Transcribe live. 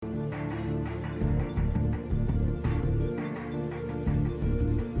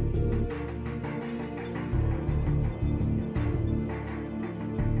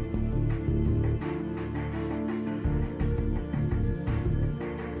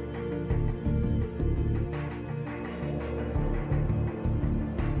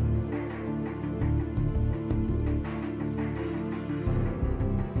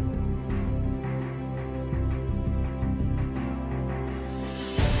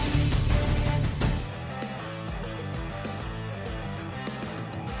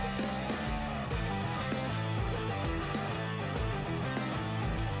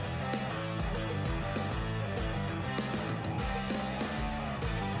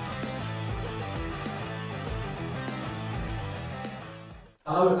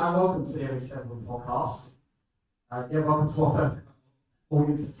Hello and welcome to the Every Seven podcast. Welcome to our first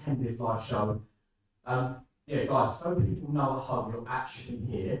audience attended live show. Guys, so people know at home you're actually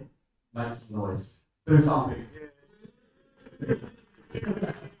here, make some noise. Do something.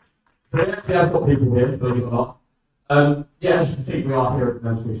 I've got people here, believe it or not. As you can see, we are here at the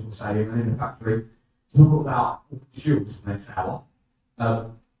Men's Musical Stadium and in the factory to talk about Shields for the next hour. As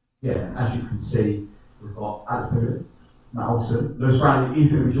you can see, we've got Alex Pooler, Matt Olsen, Lewis Brandon is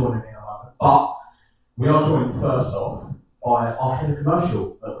going to be joining me in a moment. But we are joined first off by our head of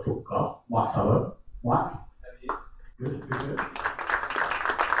commercial at the football club, Mike Sutherland. Mike? How are you? Good.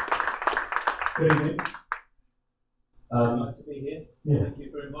 Good evening. Nice to be here. Yeah. Thank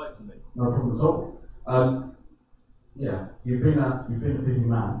you for inviting me. No problem at all. You've been a busy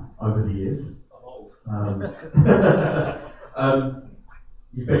man over the years. I'm old.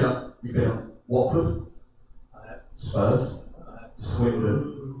 You've been at Watford, Spurs, Swindon,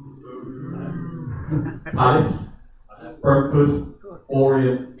 Palace, Brentford,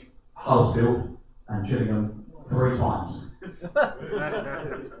 Orient, Huddersfield, and Gillingham 3 times. Tell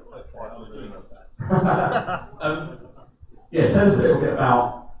us a little bit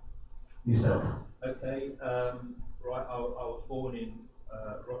about yourself. Okay, right, I was born in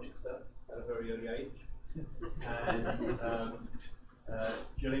Rochester at a very early age, and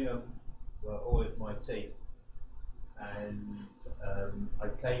Gillingham were always my team. And I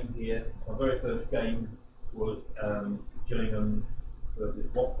came here, my very first game was Gillingham versus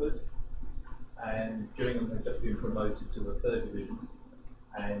Watford, and Gillingham had just been promoted to the 3rd division,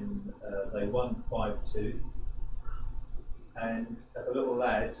 and they won 5-2. And as a little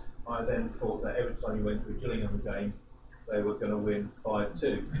lad, I then thought that every time you went to a Gillingham game, they were going to win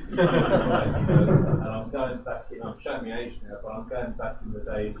 5-2. And I'm going back in, I'm showing my age now, but I'm going back in the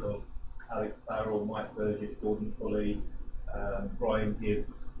days of Alex Farrell, Mike Burgess, Gordon Pulley, Brian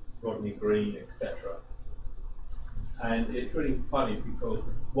Gibbs, Rodney Green, etc. And it's really funny because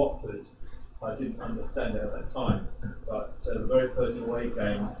Watford, I didn't understand it at that time, but the very first away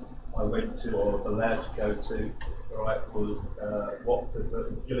game I went to, or was allowed to go to, right, was Watford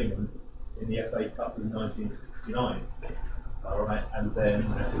versus Gillingham in the FA Cup in 1969. Alright, and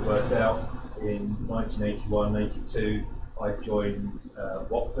then as it worked out, in 1981-82, I joined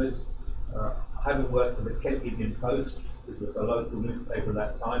Watford. I haven't worked for the Kent Evening Post, which was a local newspaper at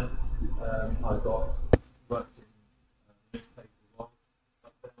that time. I worked in newspaper role,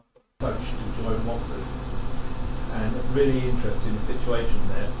 but then I got coached to join Watford. And a really interesting situation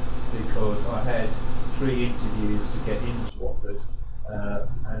there, because I had 3 interviews to get into Watford.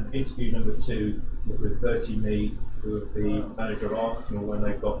 And interview number 2 was with Bertie Mee, who was the manager of Arsenal when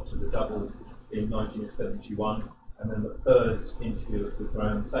they got to the double in 1971. And then the 3rd interview was with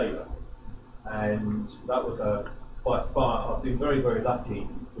Graham Taylor. And that was by far, I've been very, very lucky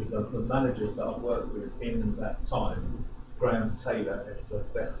with the managers that I've worked with in that time. Graham Taylor is the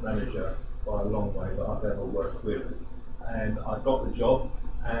best manager by a long way that I've ever worked with. And I got the job,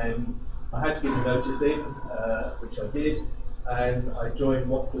 and I had to give a notice in, which I did, and I joined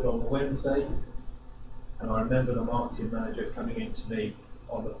Watford on the Wednesday. And I remember the marketing manager coming in to me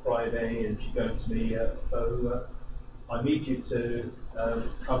on the Friday, and she going to me, I need you to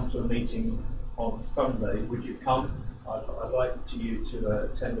come to a meeting on Sunday. Would you come? I'd like you to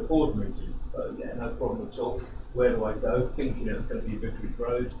attend a board meeting. No problem at all. Where do I go? Thinking it was going to be Vicarage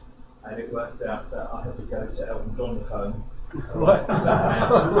Road, and it worked out that I had to go to Elton John's home. And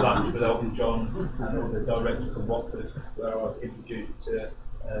lunch with Elton John and all the directors of Watford, where I was introduced to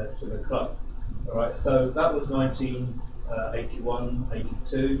the club. All right, so that was 1981,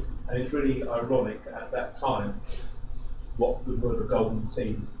 82, and it's really ironic at that time. Watford were the golden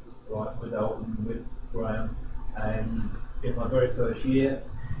team, right, with Elton, with Graham, and in my very first year,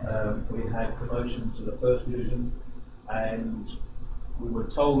 we had promotion to the 1st division, and we were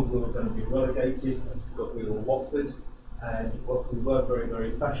told we were going to be relegated, but we were Watford, and we were very,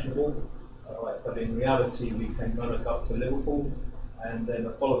 very fashionable, but in reality we came runner up to Liverpool, and then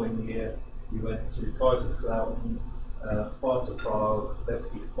the following year we went to Kaiserslautern, Sparta Prague,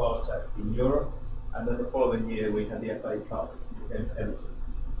 Levski Spartak in Europe, and then the following year we had the FA Cup against Everton.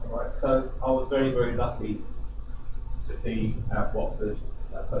 Alright, so I was very, very lucky to be at Watford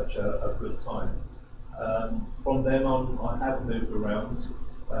at such a good time. From then on, I have moved around.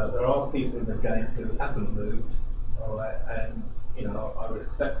 There are people in the game who haven't moved, alright, and I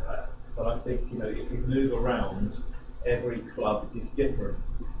respect that. But I think if you move around, every club is different.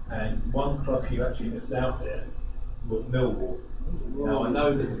 And one club you actually missed out there was Millwall. Now I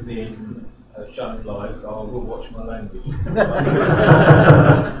know this is being shown live, so I will watch my language. But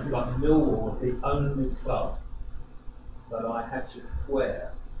Millwall was the only club that I had to swear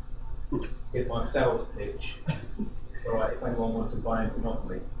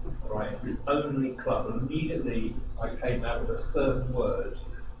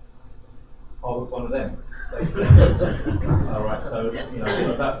All right, so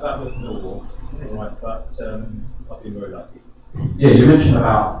that was normal. All right, but I've been very lucky. Yeah, you mentioned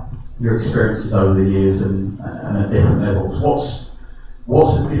about your experiences over the years and at different levels.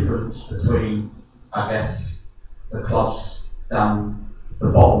 What's the difference between, I guess, the clubs down the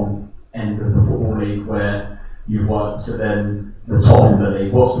bottom end of the football league where you've worked to then the top of the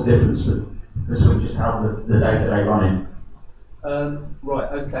league? What's the difference between just how the day-to-day running?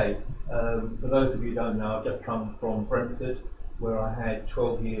 Right, okay. For those of you who don't know, I've just come from Brentford, where I had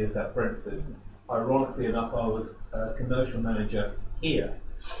 12 years at Brentford. Ironically enough, I was commercial manager here,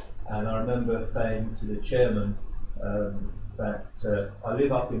 and I remember saying to the chairman that I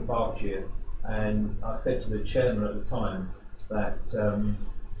live up in Berkshire, and I said to the chairman at the time that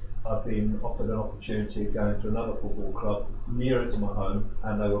I've been offered an opportunity of going to another football club nearer to my home,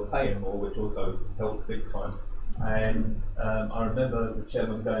 and they were paying more, which also helped big time. And I remember the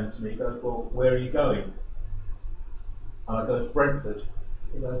chairman going to me, he goes, "Well, where are you going?" And I go, "To Brentford."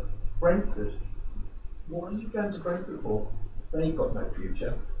 He goes, "Brentford? What are you going to Brentford for? They've got no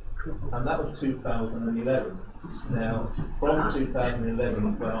future." And that was 2011. Now, from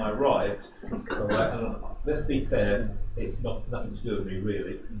 2011, when I arrived, all right, and let's be fair, it's nothing to do with me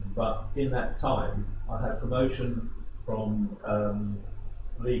really, but in that time, I had promotion from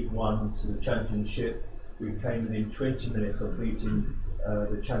League One to the Championship. We came within 20 minutes of beating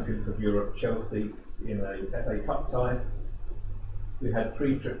the champions of Europe, Chelsea, in a FA Cup tie. We had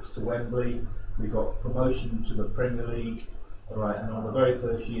 3 trips to Wembley. We got promotion to the Premier League. All right, and on the very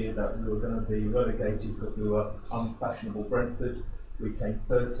first year that we were going to be relegated because we were unfashionable Brentford, we came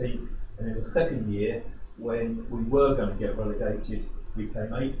 13th. And in the second year, when we were going to get relegated, we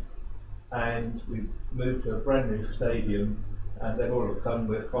came 8th. And we moved to a brand new stadium, and then all of a sudden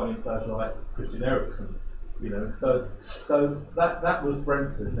we're finding players like Christian Eriksen. So that was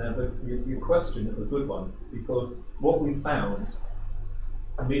Brentford. Now your question is a good one, because what we found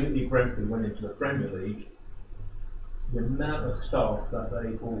immediately Brentford went into the Premier League, the amount of staff that they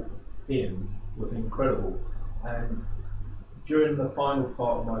brought in was incredible. And during the final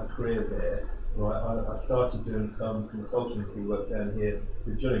part of my career there, right, I started doing some consultancy work down here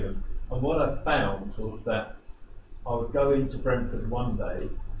with Gillingham. And what I found was that I would go into Brentford one day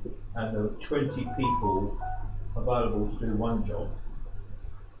and there was 20 people available to do one job.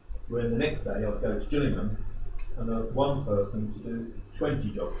 When the next day I'd go to Gillingham and there was one person to do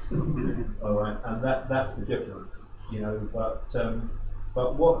 20 jobs. All right, and that's the difference,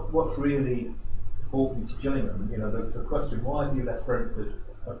 But what's really brought me to Gillingham, the question, why have you left Brentford,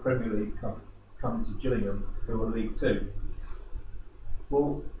 a Premier League come to Gillingham who are League Two?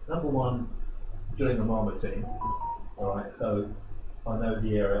 Well, number one, Gillingham are my team. All right, so I know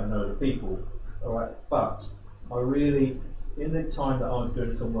the area, I know the people. All right, but I really, in the time that I was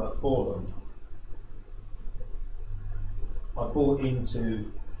doing some work for them, I bought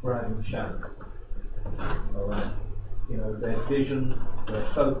into Brad and Shannon. All right, their vision, they're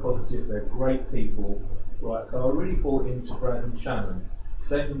so positive, they're great people. Right, so I really bought into Brad and Shannon.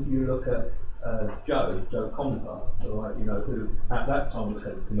 Then you look at Joe Conter, all right, who at that time was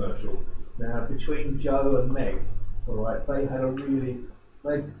head of commercial. Now between Joe and Meg, all right, they had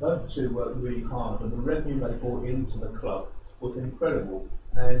those two worked really hard, and the revenue they brought into the club was incredible.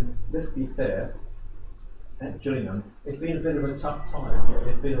 And let's be fair, at Gillingham, it's been a bit of a tough time.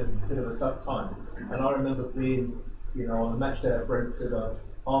 It's been a bit of a tough time. And I remember being, on the match day at Brentford,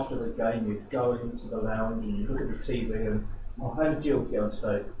 after the game, you'd go into the lounge and you look at the TV and, how did Gills get on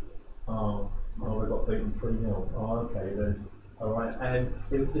today? Oh, we got beaten 3-0. Oh, okay then. All right, and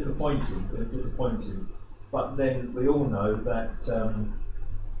it was disappointing. But then we all know that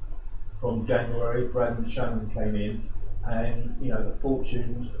from January, Brad and Shannon came in, and the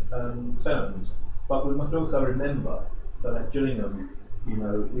fortunes turned. But we must also remember that at Gillingham,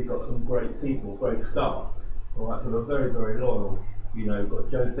 we've got some great people, great staff, all right, who are very, very loyal. We've got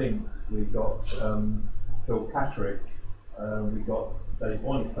Joe Binks, we've got Phil Patrick, we've got Dave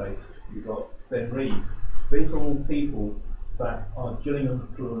Boniface, we've got Ben Reeves. These are all people that are Gillingham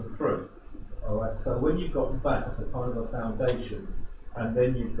through and through. All right. So when you've got that as a kind of a foundation, and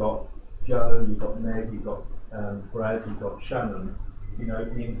then you've got Joe, you've got Meg, you've got Brad, you've got Shannon,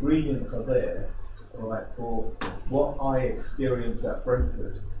 the ingredients are there, all right, for what I experienced at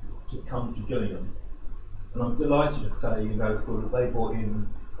Brentford to come to Gillingham. And I'm delighted to say, sort of they brought in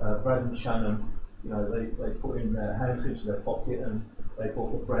Brad and Shannon. They put in their hands into their pocket and they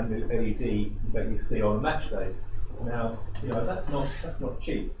bought the brand new LED that you see on a match day. Now, that's not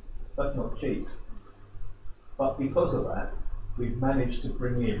cheap. That's not cheap. But because of that, we've managed to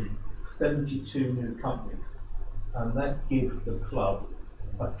bring in 72 new companies, and that gives the club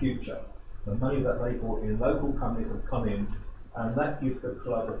a future. the money that they brought in, local companies have come in, and that gives the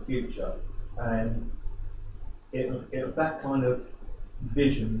club a future. And it was that kind of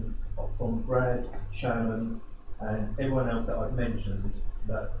vision from Brad, Shannon, and everyone else that I've mentioned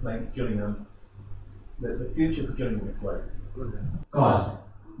that makes Gillingham, the future for Gillingham is great. Guys,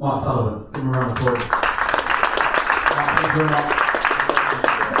 Mike Sullivan, give him a round of applause. Thank you very much.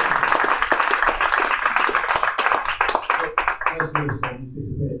 Where's Lewis gone? He's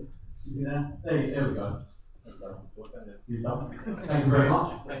disappeared. Is he there? There we go. You're done. Thank you very much.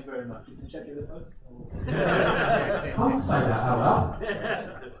 Thank you very much. You can check your phone. I can't say that out loud. There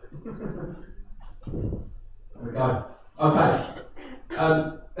we go. Okay.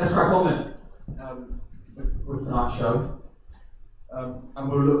 Let's crack on then with tonight's show. And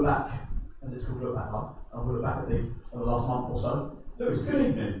we'll look back, as it's called Look Back up, and we'll look back at the last month or so. Lewis, good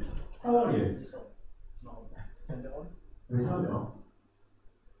evening. How are you? It's not on there. Turn it on. Have you turned it on?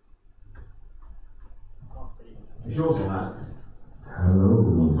 I can't see it. It's yours on, Alex. Hello.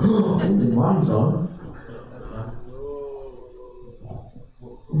 Mine's on.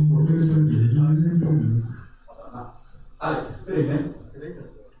 Alex, good evening. Good evening.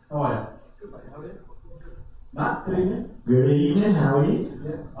 How are you? Good mate, how are you? Matt, good evening. Good evening, how are you?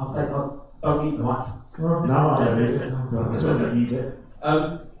 Yeah, I'll take don't eat the mic. No, I don't need it. I still don't use it.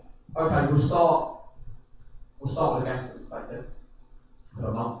 Okay, we'll start with the games that we played then for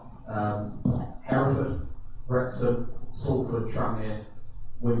the month. Hereford, Wrexham, Salford, Tranmere,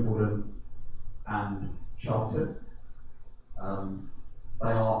 Wimbledon, and Charlton.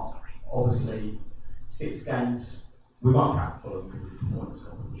 They are obviously 6 games. We won't count Fulham because it's a pointless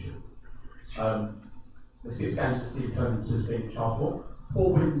competition. The 6 games that Steve Clements has been in charge for,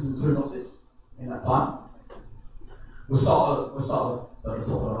 4 wins and 2 losses in that time. We'll start at the top of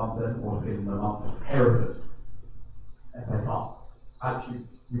the month then, or in the month. Hereford, FA Cup. Actually,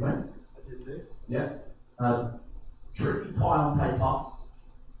 you went? I did do. Yeah. Tricky tie on paper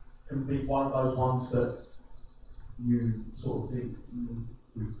can be one of those ones that you sort of think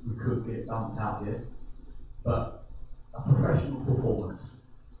we could get dumped out here, but a professional performance.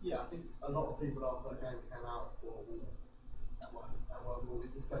 Yeah, I think a lot of people after that game came out for that one will be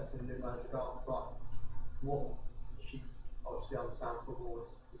expecting a new manager go, but what she obviously understands football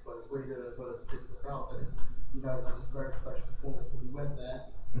as well as we do, as well as people crowd do. You know, that was a very special performance when we went there.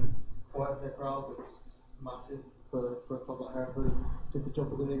 Quite a big crowd, but it was massive for a club like Hereford. Did the job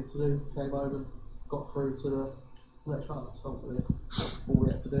that we needed to do, came over and got through to the next round. So really, all we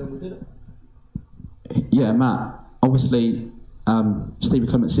had to do, and we did it. Yeah, Matt, obviously Stevie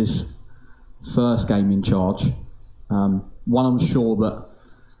Clements' first game in charge, one I'm sure that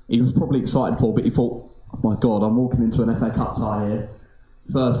he was probably excited for, but he thought, oh my God, I'm walking into an FA Cup tie here,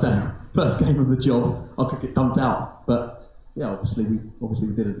 first game of the job, I could get dumped out, but yeah, obviously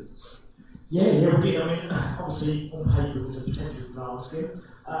we did it. Yeah, we did. I mean, obviously, on paper, it was a potential basket.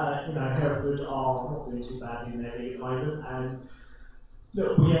 Hereford are not doing too badly in their league at the moment, and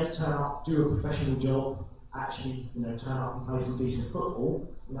look, we had to turn up, do a professional job, actually, turn up and play some decent football,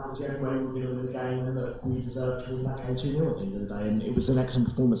 and that was the only way we were going to win the game, and look, we deserved to win that game 2-0 at the end of the day, and it was an excellent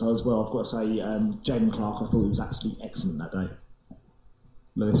performance as well. I've got to say, Jaden Clark, I thought he was absolutely excellent that day.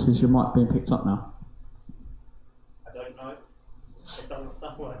 Lewis, is your mic being picked up now? I don't know. It doesn't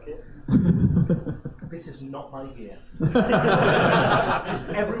sound like it. This is not my gear.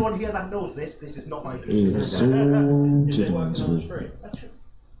 Everyone here that knows this is not my gear. It's all Is it working on the James. screen?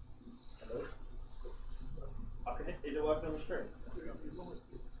 Hello? Okay, is it working on the screen?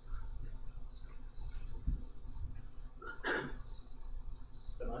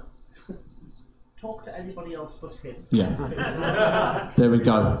 Don't know. Talk to anybody else but him. Yeah. There we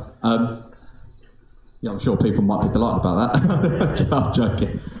go. Yeah, I'm sure people might be delighted about that. I'm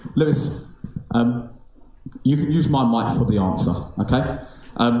joking. Lewis, you can use my mic for the answer, okay?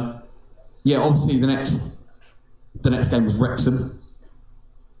 Yeah, obviously the next game was Wrexham.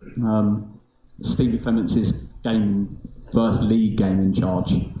 Stevie Clements' first league game in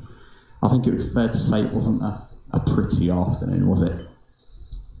charge. I think it was fair to say it wasn't a pretty afternoon, was it?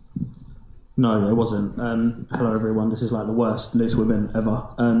 No, it wasn't. Hello everyone, this is like the worst Loose Women ever.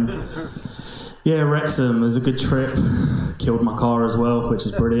 Yeah, Wrexham was a good trip. Killed my car as well, which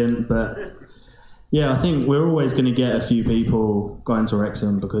is brilliant. But yeah, I think we're always going to get a few people going to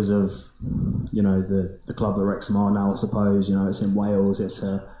Wrexham because of, the club that Wrexham are now, I suppose. It's in Wales. It's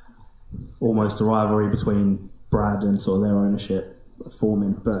almost a rivalry between Brad and sort of their ownership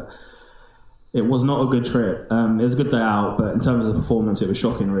forming. But it was not a good trip. It was a good day out, but in terms of the performance, it was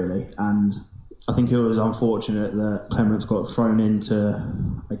shocking, really. And I think it was unfortunate that Clements got thrown into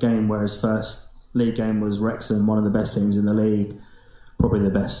a game where his first league game was Wrexham, one of the best teams in the league, probably the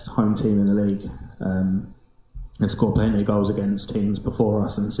best home team in the league. They scored plenty of goals against teams before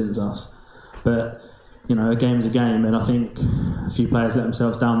us and since us. But, you know, a game's a game, and I think a few players let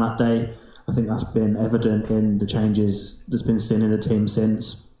themselves down that day. I think that's been evident in the changes that's been seen in the team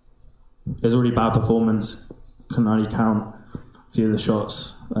since. It was a really bad performance. Can only count a few of the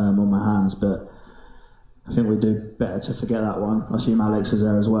shots on my hands, but I think we do better to forget that one. I assume Alex was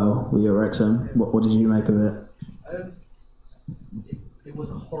there as well. Were you at Wrexham? What did you make of it? It was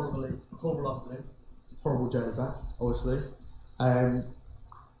a horrible afternoon. Horrible journey back, obviously.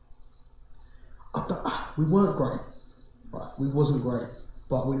 We weren't great. Right, we wasn't great.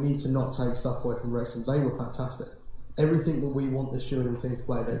 But we need to not take stuff away from Wrexham. They were fantastic. Everything that we want this Gillingham team to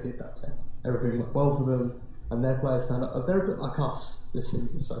play, they did that day. Everything, both of them, and their players stand up. They're a bit like us this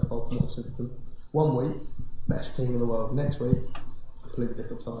season so far from what's in them. 1 week, best team in the world. Next week, completely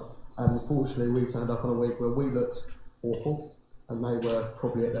different side. And unfortunately, we turned up on a week where we looked awful, and they were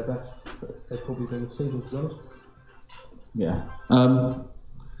probably at their best. But they've probably been the season, to be honest. Yeah.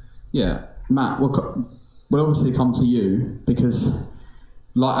 Yeah. Matt, we'll obviously come to you because,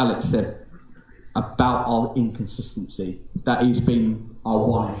 like Alex said, about our inconsistency, that has been our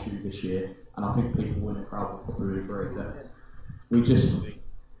one issue this year, and I think people in the crowd will probably agree that we just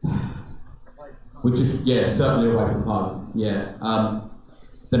certainly away from home. Yeah.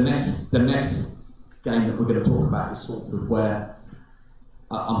 The next game that we're going to talk about is Salford, where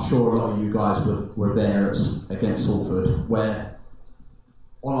I'm sure a lot of you guys were there against Salford, where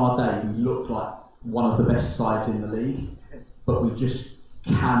on our day we looked like one of the best sides in the league, but we just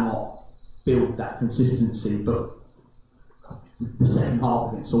cannot build that consistency. But the second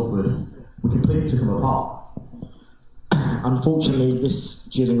half against Salford, we completely took them apart. Unfortunately, this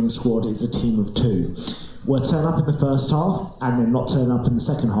Gillingham squad is a team of two. We'll turn up in the first half and then not turn up in the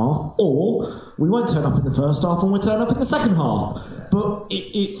second half, or we won't turn up in the first half and we'll turn up in the second half. But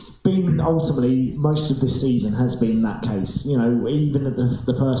it's been, ultimately, most of this season has been that case. You know, even at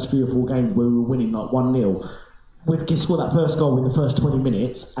the first 3 or 4 games where we were winning like 1-0, we'd score that first goal in the first 20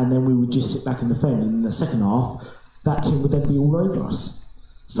 minutes and then we would just sit back and defend, and in the second half, that team would then be all over us.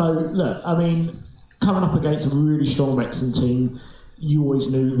 So, look, I mean, coming up against a really strong Wrexham team, you always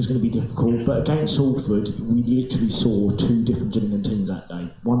knew it was going to be difficult, but against Salford, we literally saw 2 different Gillingham teams that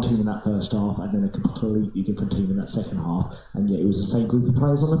day. One team in that first half, and then a completely different team in that second half, and yet it was the same group of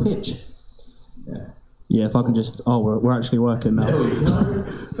players on the pitch. Yeah, if I can just... Oh, we're actually working now.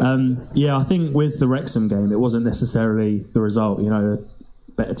 Yeah, I think with the Wrexham game, it wasn't necessarily the result. You know,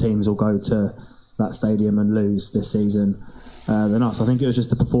 better teams will go to that stadium and lose this season than us. I think it was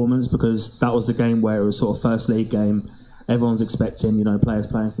just the performance, because that was the game where it was sort of first league game. Everyone's expecting, you know, players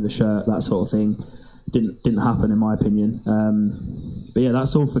playing for the shirt, that sort of thing. Didn't happen, in my opinion. But yeah, that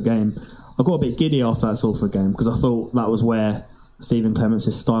Salford game, I got a bit giddy after that Salford game, because I thought that was where Stephen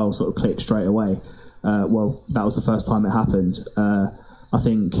Clements' style sort of clicked straight away. Well, that was the first time it happened. I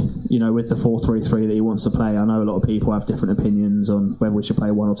think, you know, with the 4-3-3 that he wants to play, I know a lot of people have different opinions on whether we should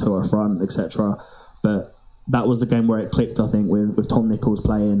play 1 or 2 up front, etc. But that was the game where it clicked, I think, with Tom Nichols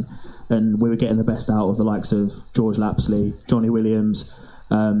playing, and we were getting the best out of the likes of George Lapsley, Johnny Williams,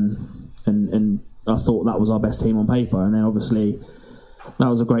 and I thought that was our best team on paper. And then obviously that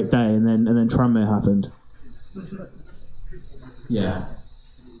was a great day, and then Tranmere happened. Yeah.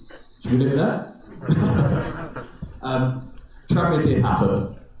 Should we leave it there? Tranmere did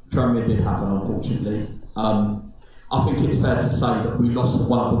happen, unfortunately. I think it's fair to say that we lost to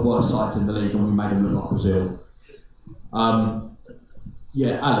one of the worst sides in the league and we made them look like Brazil.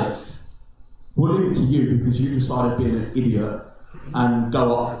 Yeah, Alex, we'll leave it to you because you decided being an idiot and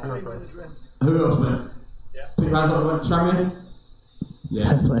go up. Who else went? Yeah. 2 rounds up and went to Tranmere? Yeah.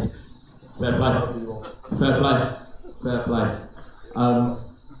 Fair play. Fair play. Fair play.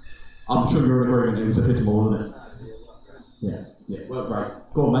 I'm sure you're agreeing it was a pitiful, wasn't it? Yeah. Well, great.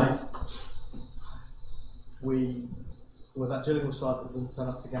 Go on, mate. With that Gillingham side that doesn't turn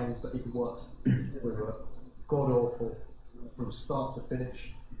up to games, but even worse. We were god awful from start to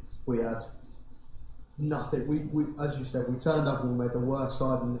finish. We had nothing. We as you said, we turned up and we made the worst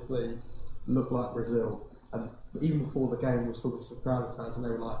side in this league look like Brazil. And even before the game, we were talking to the crowd fans, and they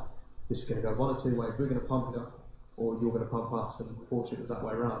were like, "This is going to go 1 or 2 ways. We're going to pump it up, or you're going to pump us." And unfortunately, it was that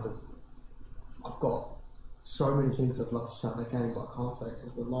way around. And I've got so many things I'd love to say in the game, but I can't say it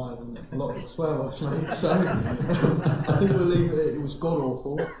because we're live and a lot of swear words, mate. So I think we'll leave it. It was god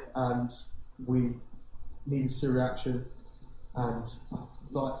awful, and we needed to see reaction, and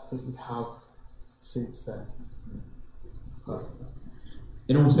I'd like to think we have since then.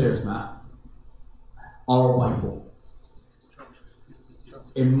 In all seriousness, Matt, our away form,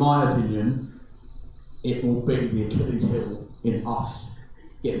 in my opinion, it will be the Achilles heel in us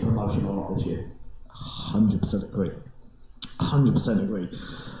getting promotion or not this year. 100% agree. 100% agree.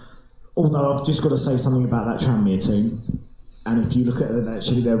 Although I've just got to say something about that Tranmere team, and if you look at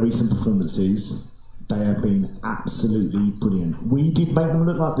actually their recent performances, they have been absolutely brilliant. We did make them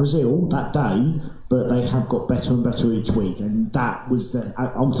look like Brazil that day, but they have got better and better each week, and that was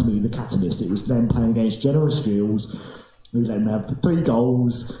ultimately the catalyst. It was them playing against Generous Gills, who let them have 3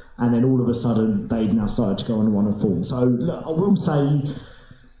 goals, and then all of a sudden they've now started to go on a run of form. So look, I will say,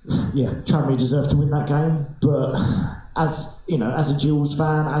 yeah, Tranmere deserve to win that game, but as you know, as a Gills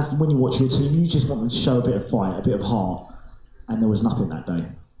fan, as when you watch your team, you just want them to show a bit of fight, a bit of heart, and there was nothing that day.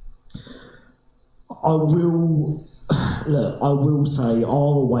 I will say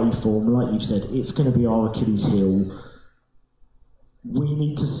our away form, like you've said, it's going to be our Achilles heel. We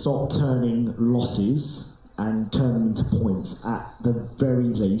need to stop turning losses and turn them into points at the very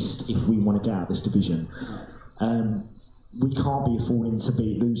least if we want to get out of this division. We can't be affording to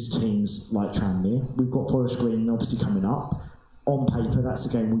lose teams like Tranmere. We've got Forest Green obviously coming up. On paper, that's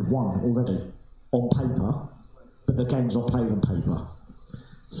the game we've won already. On paper, but the game's not played on paper.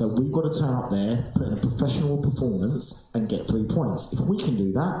 So we've got to turn up there, put in a professional performance and get 3 points. If we can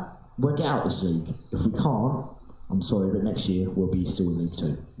do that, we'll get out of this league. If we can't, I'm sorry, but next year we'll be still in League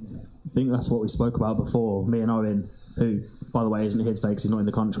 2. I think that's what we spoke about before, me and Owen, who, by the way, isn't here today because he's not in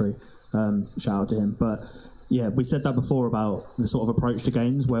the country. Shout out to him. But yeah, we said that before about the sort of approach to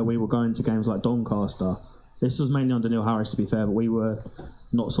games where we were going to games like Doncaster. This was mainly under Neil Harris, to be fair, but we were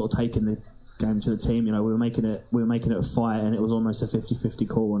not sort of taking the game to the team. You know, we were making it a fight, and it was almost a 50-50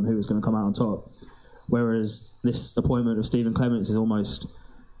 call on who was going to come out on top. Whereas this appointment of Stephen Clements is almost,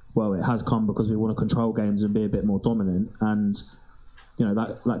 well, it has come because we want to control games and be a bit more dominant, and you know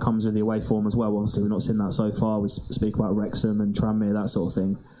that comes with the away form as well. Obviously, we've not seen that so far. We speak about Wrexham and Tranmere, that sort of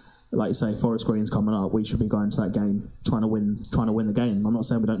thing. Like you say, Forest Green's coming up. We should be going to that game trying to win the game. I'm not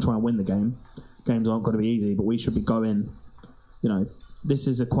saying we don't try and win the game. Games aren't going to be easy, but we should be going. You know, this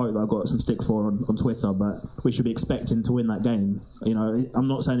is a quote that I got some stick for on Twitter, but we should be expecting to win that game. You know, I'm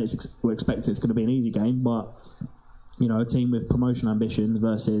not saying we're expecting it's going to be an easy game, but you know, a team with promotion ambitions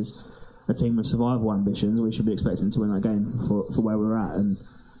versus a team with survival ambitions, we should be expecting to win that game for where we're at. And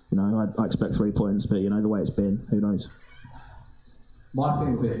you know, I expect 3 points, but you know the way it's been, who knows. My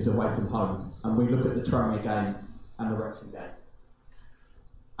thing with it is away from home, and we look at the Tranmere game and the Wrexham game,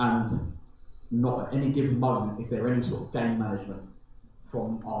 and not at any given moment is there any sort of game management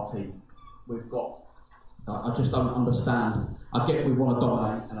from our team. We've got. I just don't understand. I get we want to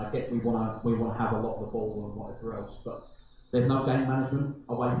dominate, and I get we want to have a lot of the ball and whatever else, but there's no game management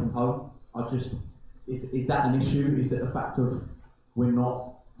away from home. Is that an issue? Is that the fact of we're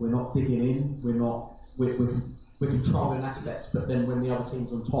not digging in, we're controlling aspects, but then when the other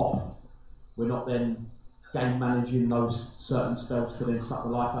team's on top, we're not then game managing those certain spells to then suck the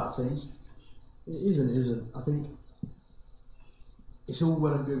life out of teams? It isn't. I think it's all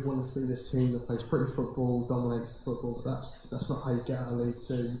well and good wanting to be this team that plays pretty football, dominates the football, but that's not how you get out of League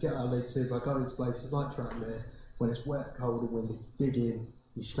 2. You get out of League 2 by going to places like Tranmere when it's wet, cold and windy, dig in,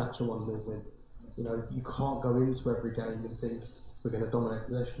 you snatch a 1-0 win. You know, you can't go into every game and think we're going to dominate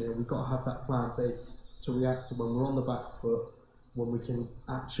possession here. We've got to have that plan B to react to when we're on the back foot, when we can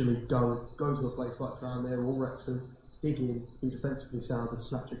actually go to a place like Tranmere or Wrexham, dig in, be defensively sound and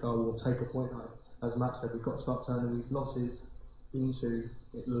snatch a goal or take a point home. As Matt said, we've got to start turning these losses into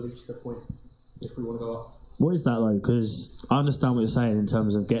at least a point if we want to go up. What is that though? Because I understand what you're saying in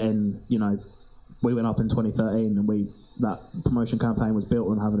terms of getting, you know, we went up in 2013 and that promotion campaign was built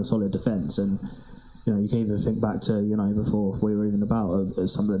on having a solid defence, and you know, you can even think back to, you know, before we were even about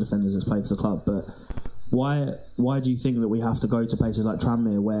some of the defenders that's played for the club. But why do you think that we have to go to places like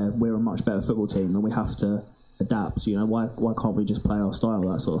Tranmere where we're a much better football team and we have to adapt? You know, why can't we just play our style,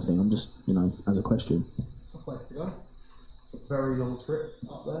 that sort of thing? I'm just, you know, as a question. A place to go. It's a very long trip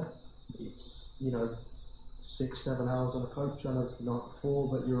up there. It's, you know, 6-7 hours on a coach. I know it's the night before,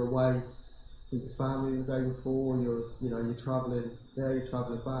 but you're away with your family the day before. You're travelling there, you're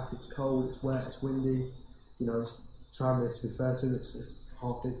travelling back. It's cold, it's wet, it's windy. You know, it's Tranmere, to be fair to, it's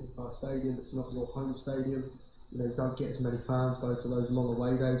half decent sized stadium. It's not your home stadium. You know, you don't get as many fans go to those long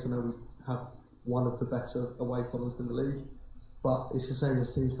away days. I know we have one of the better away followings in the league, but it's the same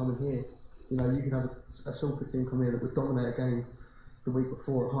as teams coming here. You know, you can have a Salford team come here that would dominate a game the week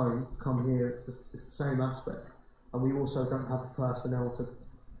before at home, come here, it's the same aspect. And we also don't have the personnel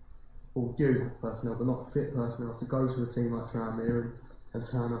or do have personnel, but not fit personnel to go to a team like Tranmere and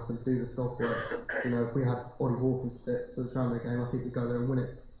turn up and do the dog work. You know, if we had Ollie Hawkins fit for the Tranmere game, I think we'd go there and win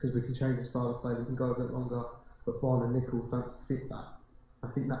it, because we can change the style of play, we can go a bit longer, but Bond and Nichols don't fit that. I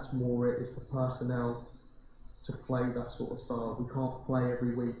think that's more it, it's the personnel to play that sort of style. We can't play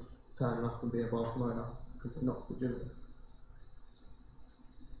every week, turning up and be a Barcelona because we're not legitimate.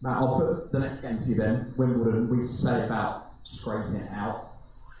 Matt, I'll put the next game to you then. Wimbledon, we say about scraping it out.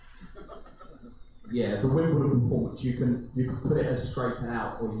 Yeah, the Wimbledon performance, you can put it as scraping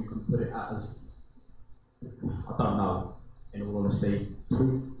out, or you can put it as, I don't know, in all honesty,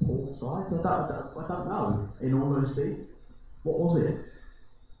 2 poor sides? I don't know, in all honesty. What was it?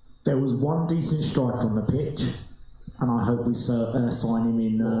 There was one decent striker on the pitch, and I hope we sign him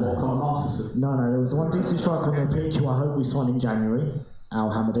in... Conor Masterson? No, there was one decent striker on the pitch who I hope we sign in January. Al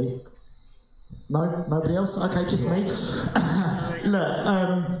Hamadi. No? Nobody else? Okay, just me. Look,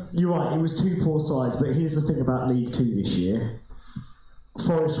 you're right, it was 2 poor sides, but here's the thing about League 2 this year.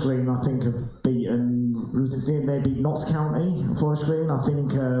 Forest Green, I think, have beaten... They beat Notts County, Forest Green. I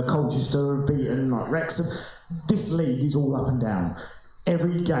think Colchester have beaten Wrexham. This league is all up and down.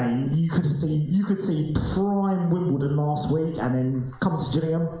 Every game, you could see prime Wimbledon last week, and then come to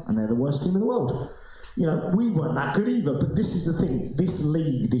Gillingham, and they're the worst team in the world. You know, we weren't that good either, but this is the thing. This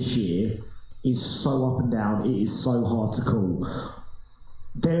league this year is so up and down, it is so hard to call.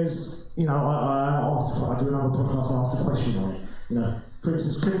 There's, you know, I do another podcast, I asked a question on it. You know, for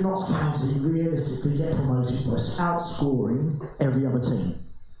instance, could Notts County realistically get promoted by outscoring every other team?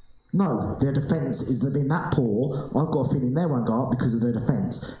 No, their defence has been that poor. I've got a feeling they won't go up because of their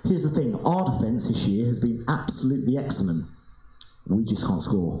defence. Here's the thing, our defence this year has been absolutely excellent. We just can't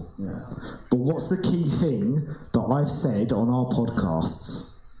score. Yeah. But what's the key thing that I've said on our podcasts?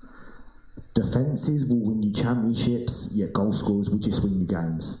 Defences will win you championships, yet goal scorers will just win you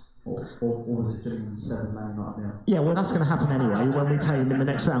games. Or was it Gillingham 7 Man United now? Yeah, well, that's going to happen anyway when we play them in the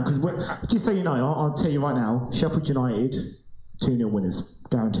next round. Because just so you know, I'll tell you right now, Sheffield United, 2-0 winners,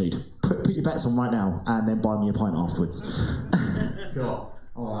 guaranteed. Put your bets on right now, and then buy me a pint afterwards. Sure.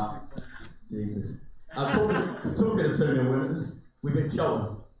 All right. Jesus. Talking of 2-0 winners, we beat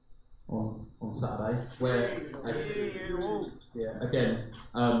Cheltenham on Saturday, where again,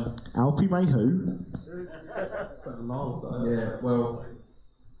 Alfie May who?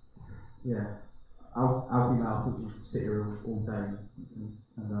 Alfie May, I thought we could sit here all day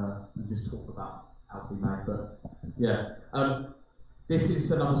and just talk about Alfie May, but yeah, this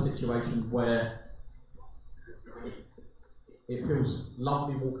is another situation where it feels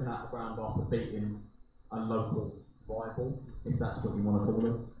lovely walking out the ground after beating a local rival, if that's what you want to call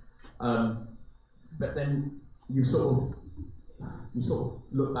them. But then you sort of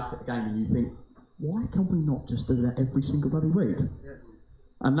look back at the game and you think, why can we not just do that every single bloody week?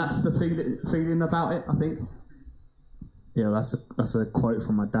 And that's the feeling about it, I think. Yeah, that's a quote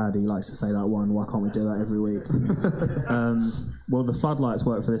from my dad. He likes to say that one. Why can't we do that every week? Well, the floodlights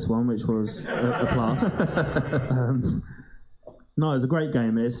worked for this one, which was a plus. No, it was a great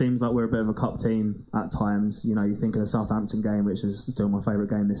game. It seems like we're a bit of a cup team at times. You know, you think of the Southampton game, which is still my favourite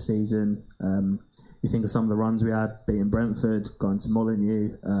game this season. You think of some of the runs we had, beating Brentford, going to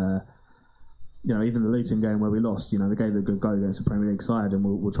Molineux. You know, even the Luton game where we lost. You know, they gave it a good go against the Premier League side, and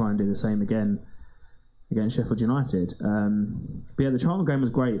we'll try and do the same again against Sheffield United. But yeah, the Charlton game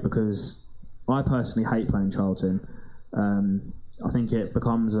was great because I personally hate playing Charlton. I think it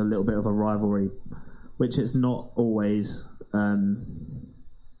becomes a little bit of a rivalry, which it's not always to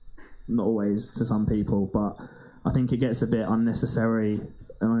some people, but I think it gets a bit unnecessarily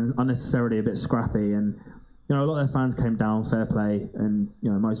a bit scrappy, and you know, a lot of their fans came down, fair play, and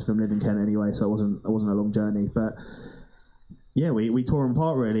you know, most of them live in Kent anyway, so it wasn't a long journey, but yeah, we tore them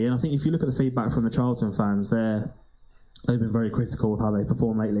apart really. And I think if you look at the feedback from the Charlton fans, they've been very critical of how they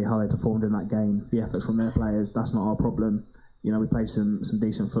performed lately, how they performed in that game, the efforts from their players. That's not our problem. You know, we played some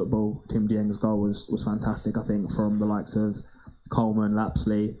decent football. Tim Dieng's goal was fantastic, I think, from the likes of Coleman,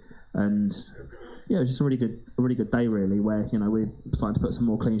 Lapsley, and yeah, it was just a really good day really, where, you know, we're starting to put some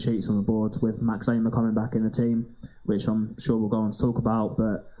more clean sheets on the board with Max Amer coming back in the team, which I'm sure we'll go on to talk about.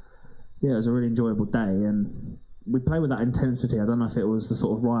 But yeah, it was a really enjoyable day, and we play with that intensity. I don't know if it was the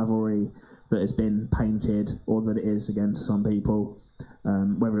sort of rivalry that has been painted, or that it is again to some people.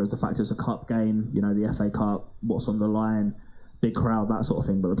 Whether it was the fact it was a cup game, you know, the FA Cup, what's on the line, big crowd, that sort of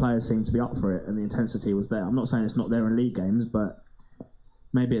thing. But the players seemed to be up for it, and the intensity was there. I'm not saying it's not there in league games, but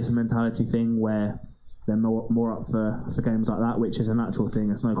maybe it's a mentality thing where they're more up for games like that, which is a natural thing.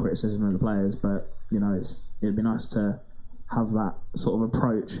 There's no criticism of the players, but you know, it'd be nice to have that sort of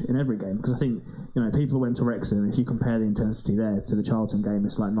approach in every game, because I think, you know, people who went to Wrexham, if you compare the intensity there to the Charlton game,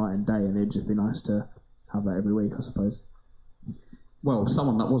 it's like night and day, and it'd just be nice to have that every week, I suppose. Well,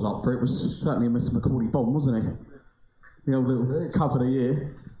 someone that was up for it was certainly Mr. Macaulay Bond, wasn't he? The old little cup of the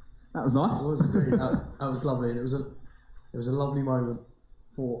year. That was nice. It was indeed. That was lovely, and it was a lovely moment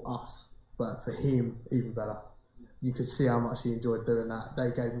for us, but for him, even better. you could see how much he enjoyed doing that.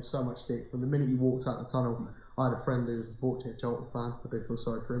 They gave him so much stick. From the minute he walked out the tunnel, I had a friend who was unfortunately a Charlton fan. I do feel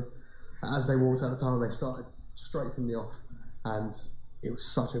sorry for him. As they walked out the tunnel, they started straight from the off. And it was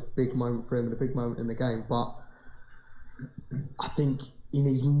such a big moment for him and a big moment in the game. But I think he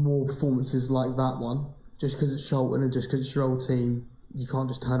needs more performances like that one. Just because it's Charlton and just because it's your old team, you can't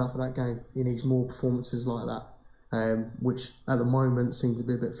just turn up for that game. He needs more performances like that, which at the moment seem to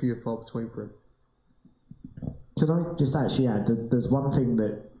be a bit few and far between for him. Can I just actually add that there's one thing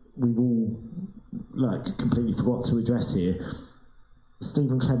that we've all completely forgot to address here.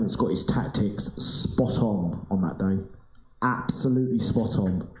 Stephen Clement's got his tactics spot on that day. Absolutely spot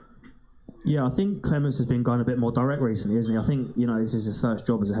on. Yeah, I think Clements has been going a bit more direct recently, isn't he? I think, this is his first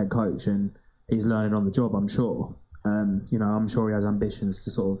job as a head coach and he's learning on the job, I'm sure. I'm sure he has ambitions to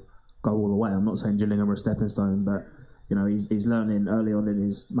sort of go all the way. I'm not saying Gillingham are a stepping stone, but, he's learning early on in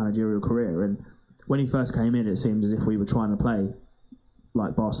his managerial career. And when he first came in, it seemed as if we were trying to play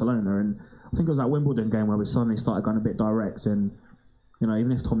like Barcelona. And I think it was that Wimbledon game where we suddenly started going a bit direct. And,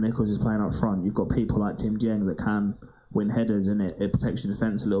 even if Tom Nichols is playing up front, you've got people like Tim Dieng that can win headers, and it protects your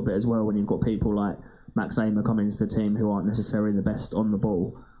defence a little bit as well when you've got people like Max Amer coming into the team who aren't necessarily the best on the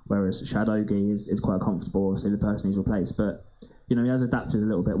ball, whereas Shadogi is quite comfortable, obviously the person he's replaced. But, he has adapted a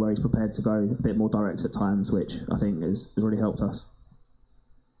little bit where he's prepared to go a bit more direct at times, which I think has really helped us.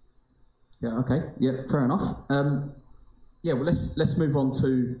 Yeah, okay. Yeah, fair enough. Well, let's move on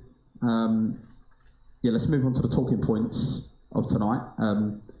to the talking points of tonight.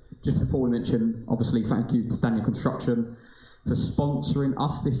 Just before we mention, obviously, thank you to Daniel Construction for sponsoring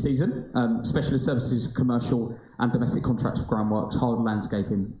us this season. Specialist services, commercial and domestic contracts for groundworks, hard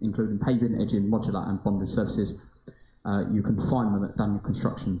landscaping, including paving, edging, modular and bonding services. You can find them at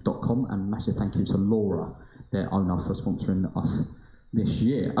danielconstruction.com, and massive thank you to Laura, their owner, for sponsoring us this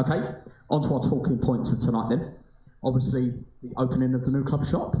year. Okay, on to our talking points of tonight then. Obviously, the opening of the new club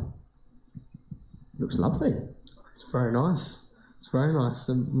shop. Looks lovely. It's very nice. It's very nice.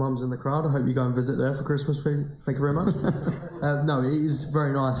 And Mum's in the crowd. I hope you go and visit there for Christmas. Thank you very much. No, it is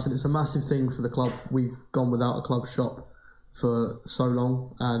very nice, and it's a massive thing for the club. We've gone without a club shop for so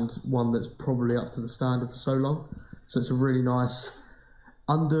long, and one that's probably up to the standard for so long. So it's a really nice,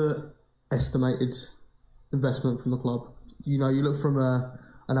 underestimated investment from the club. You look from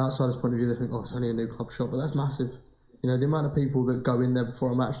an outsider's point of view, they think, it's only a new club shop, but that's massive. The amount of people that go in there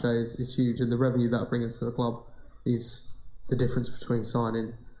before a match day is huge, and the revenue that brings to the club is the difference between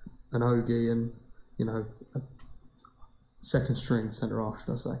signing an Ogie and, a second string centre half,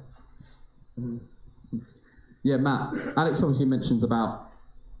 should I say. Mm-hmm. Yeah, Matt, Alex obviously mentions about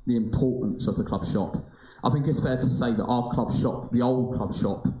the importance of the club shop. I think it's fair to say that our club shop, the old club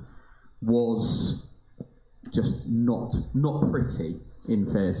shop, was just not pretty, in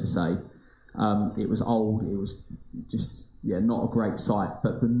fair to say. It was old, it was just, not a great sight.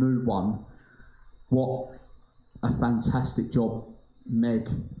 But the new one, what a fantastic job Meg,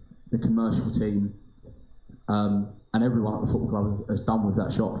 the commercial team, and everyone at the football club has done with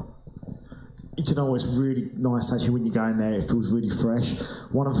that shop. It's really nice actually when you go in there, it feels really fresh.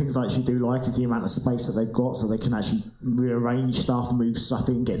 One of the things I actually do like is the amount of space that they've got, so they can actually rearrange stuff, move stuff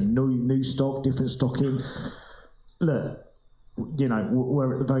in, get new stock, different stock in. Look,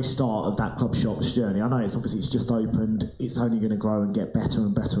 we're at the very start of that club shop's journey. I know it's just opened, it's only going to grow and get better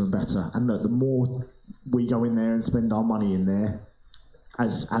and better and better. And look, the more we go in there and spend our money in there,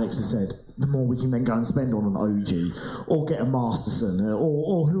 as Alex has said, the more we can then go and spend on an OG or get a Masterson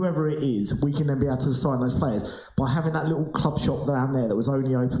or whoever it is, we can then be able to sign those players. By having that little club shop down there that was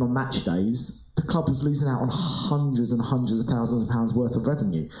only open on match days, the club was losing out on hundreds and hundreds of thousands of pounds worth of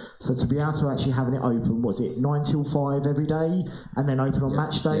revenue. So to be able to actually having it open, 9 till 5 every day and then open on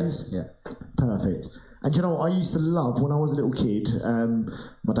match days? Yeah. Perfect. And you know what I used to love when I was a little kid?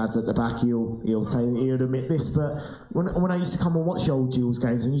 My dad's at the back, he'll say, he'll admit this, but when I used to come and watch the old Gills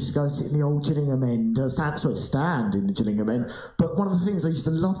games, and used to go and sit in the old Gillingham end, stand in the Gillingham end, but one of the things I used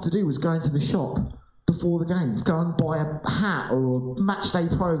to love to do was go into the shop before the game, go and buy a hat or a match day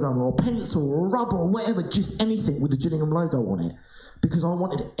programme or a pencil or a rubber or whatever, just anything with the Gillingham logo on it. Because I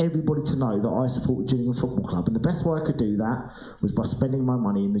wanted everybody to know that I supported Gillingham Football Club, and the best way I could do that was by spending my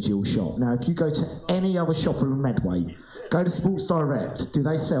money in the Gill shop. Now, if you go to any other shop in Medway, go to Sports Direct, do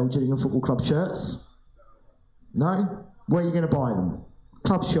they sell Gillingham Football Club shirts? No? Where are you going to buy them?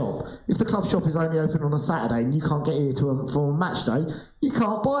 Club shop. If the club shop is only open on a Saturday and you can't get here for a match day, you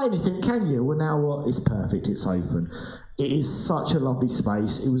can't buy anything, can you? Well, now what? It's perfect, it's open. It is such a lovely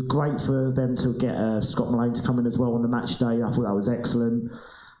space. It was great for them to get Scott Malone to come in as well on the match day. I thought that was excellent.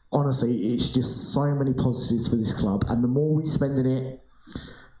 Honestly, it's just so many positives for this club, and the more we spend in it,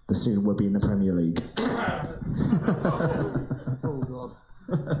 the sooner we'll be in the Premier League. Oh God.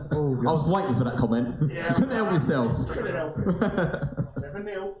 I was waiting for that comment. Yeah. Couldn't help myself. Couldn't help it.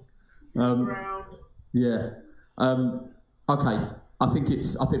 7-0. Round. Yeah. Okay. I think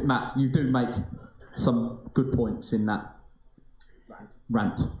Matt, you do make some good points in that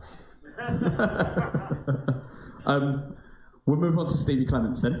rant. We'll move on to Stevie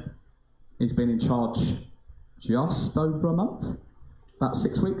Clements then. He's been in charge just over a month, about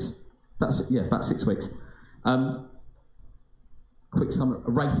 6 weeks. About 6 weeks. Quick summary,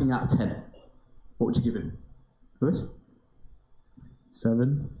 a rating out of 10. What would you give him, Lewis?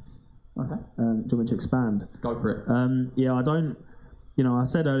 7. Okay. Do you want me to expand? Go for it. Yeah, I don't. I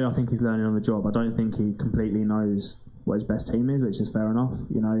said earlier I think he's learning on the job. I don't think he completely knows what his best team is, which is fair enough.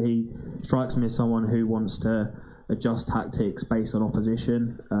 He strikes me as someone who wants to adjust tactics based on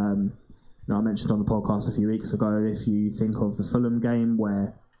opposition. I mentioned on the podcast a few weeks ago, if you think of the Fulham game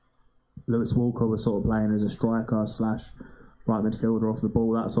where Lewis Walker was sort of playing as a striker / right midfielder off the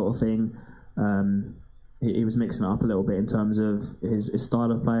ball, that sort of thing. He was mixing it up a little bit in terms of his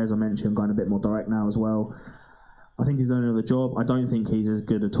style of play, as I mentioned, going a bit more direct now as well. I think he's learning on the job. I don't think he's as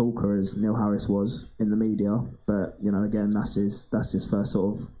good a talker as Neil Harris was in the media, but again, that's his first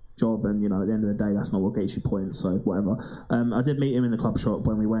sort of job, and at the end of the day, that's not what gets you points. So whatever. I did meet him in the club shop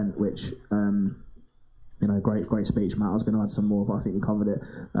when we went, which great speech, Matt. I was going to add some more, but I think you covered it.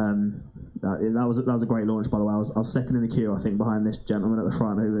 That was a great launch, by the way. I was second in the queue, I think, behind this gentleman at the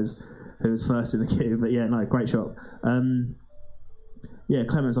front who was first in the queue. But yeah, no, great shot.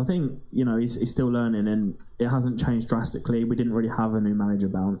 Clements, I think he's still learning, and it hasn't changed drastically. We didn't really have a new manager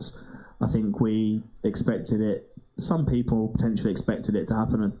bounce. I think we expected it. Some people potentially expected it to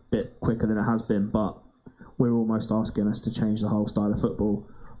happen a bit quicker than it has been, but we're almost asking us to change the whole style of football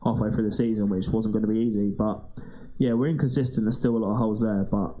halfway through the season, which wasn't going to be easy. But yeah, we're inconsistent. There's still a lot of holes there,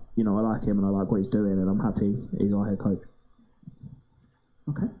 but I like him and I like what he's doing, and I'm happy he's our head coach.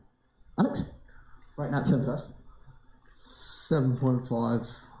 Okay, Alex, right now 10 first. 7.5.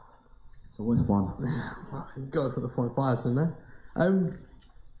 So which one? Got to put the 0.5s in there.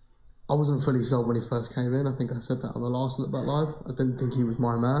 I wasn't fully sold when he first came in. I think I said that on the last Lookback Live. I didn't think he was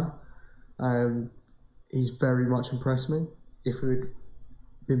my man. He's very much impressed me. If we'd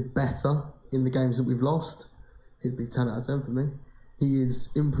been better in the games that we've lost, he'd be 10 out of 10 for me. He is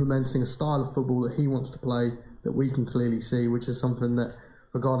implementing a style of football that he wants to play, that we can clearly see, which is something that,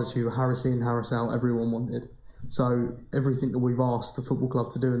 regardless of who Harris in, Harris out, everyone wanted. So everything that we've asked the football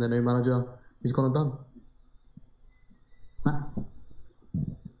club to do in their new manager, he's gone and done.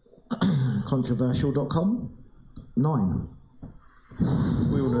 Controversial.com 9.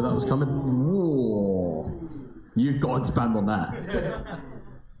 We all knew that was coming. Whoa. You've got to expand on that.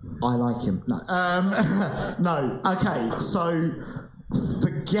 I like him. No. No. Okay, so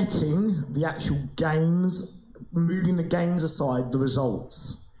forgetting the actual games, moving the games aside, the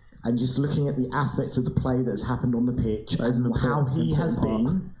results, and just looking at the aspects of the play that's happened on the pitch and how he has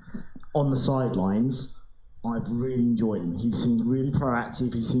been on the sidelines, I've really enjoyed him. He seems really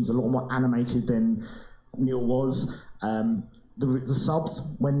proactive. He seems a lot more animated than Neil was. The subs,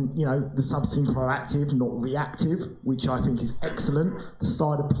 when the subs seem proactive, not reactive, which I think is excellent. The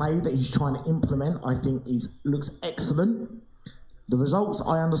style of play that he's trying to implement, I think, looks excellent. The results,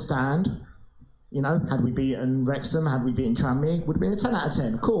 I understand. Had we beaten Wrexham, had we beaten Tranmere, would have been a 10 out of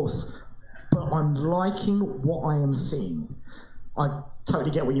 10, of course. But I'm liking what I am seeing. I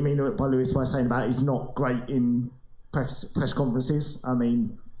totally get what you mean by Lewis by saying about he's not great in press conferences. I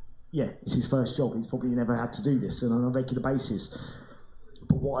mean, yeah, it's his first job. He's probably never had to do this on a regular basis.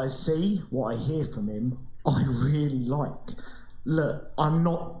 But what I see, what I hear from him, I really like. Look, I'm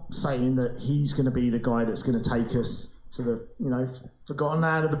not saying that he's going to be the guy that's going to take us to the, forgotten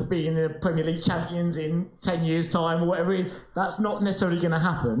out of being the Premier League champions in 10 years' time or whatever it is. That's not necessarily going to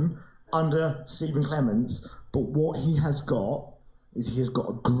happen under Stephen Clements. But what he has got is he has got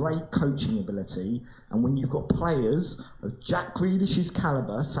a great coaching ability, and when you've got players of Jack Grealish's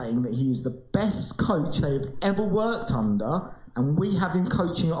calibre saying that he is the best coach they have ever worked under, and we have him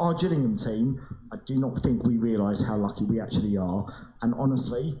coaching our Gillingham team, I do not think we realise how lucky we actually are. And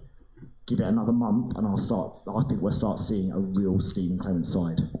honestly, give it another month and I think we'll start seeing a real Stephen Clements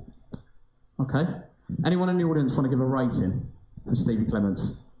side. Okay. Anyone in the audience want to give a rating for Stevie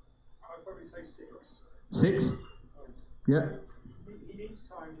Clements? I'd probably say 6. 6? Yeah. He needs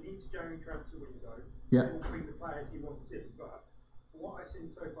time, he needs January transfer window. Yeah. To bring the players he wants in, but from what I've seen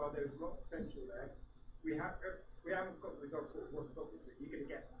so far, there's a lot of potential there. We haven't got the results that we wanted, obviously, you're going to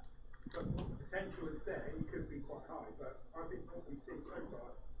get that. But the potential is there, he could be quite high, but I think what we've seen so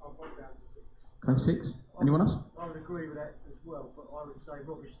far, I'll put it down to 6. Okay, 6. Anyone else? I would agree with that as well, but I would say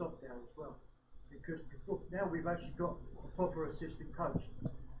Robbie Stockdale as well. Because now we've actually got a proper assistant coach,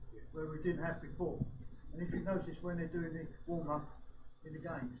 where we didn't have before. And if you notice when they're doing the warm-up in the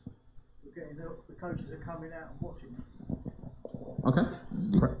games, we're getting the coaches are coming out and watching it. Okay.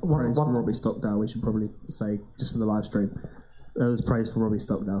 Praise for Robbie Stockdale, we should probably say, just for the live stream. There was praise for Robbie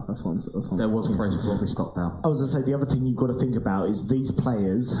Stockdale. There was praise for Robbie Stockdale. I was going to say, the other thing you've got to think about is these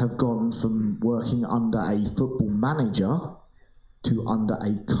players have gone from working under a football manager to under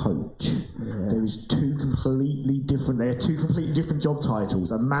a coach. Yeah. There is two completely different job titles.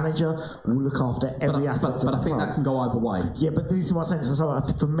 A manager will look after every aspect of the But I think club. that can go either way. Yeah, but this is what I'm saying. So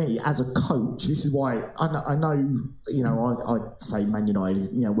for me, as a coach, this is why I know I say Man United,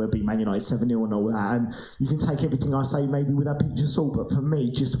 we'll be Man United 7-0 and all that, and you can take everything I say maybe with a pinch of salt, but for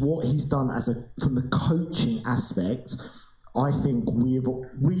me, just what he's done from the coaching aspect, I think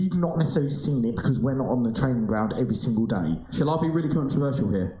we've not necessarily seen it because we're not on the training ground every single day. Shall I be really controversial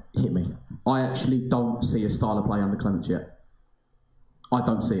here? Hit me. I actually don't see a style of play under Clements yet. I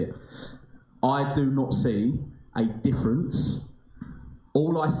don't see it. I do not see a difference.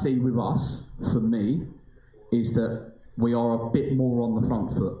 All I see with us, for me, is that we are a bit more on the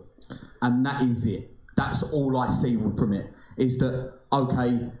front foot. And that is it. That's all I see from it. Is that,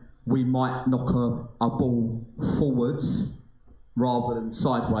 okay, we might knock a ball forwards rather than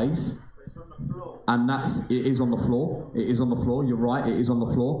sideways. And it is on the floor. It is on the floor. You're right. It is on the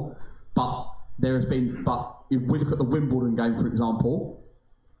floor. But if we look at the Wimbledon game, for example,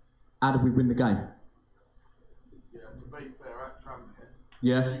 how did we win the game? Yeah, to be fair, at Tranmere,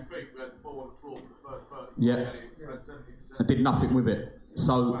 Yeah. you think we had the ball on the floor for the first 30 Yeah. 70%. And did nothing with it.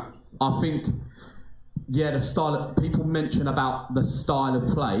 So I think, the style. People mention about the style of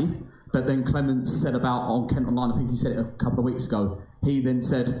play, but then Clements said about on Kent Online, I think he said it a couple of weeks ago. He then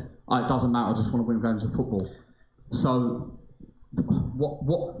said, "It doesn't matter. I just want to win games of football." So,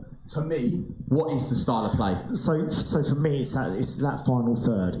 what to me, what is the style of play? So for me, it's that final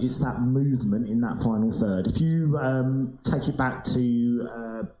third. It's that movement in that final third. If you take it back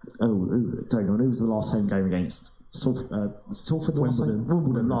to who was the last home game against? Salford,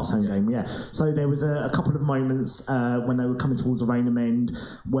 Wimbledon, last home game, yeah. So there was a couple of moments when they were coming towards the Rainham end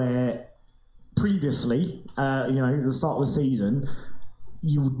where previously, at the start of the season,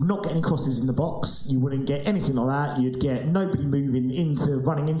 you would not get any crosses in the box. You wouldn't get anything like that. You'd get nobody running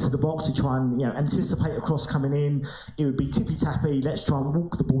into the box to try and anticipate a cross coming in. It would be tippy tappy. Let's try and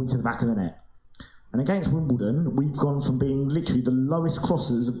walk the ball into the back of the net. And against Wimbledon, we've gone from being literally the lowest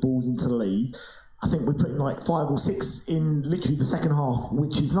crossers of balls into the league. I think we put in like 5 or 6 in literally the second half,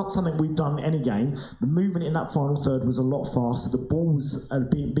 which is not something we've done any game. The movement in that final third was a lot faster. The balls are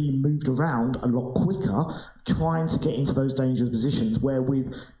being moved around a lot quicker, trying to get into those dangerous positions, where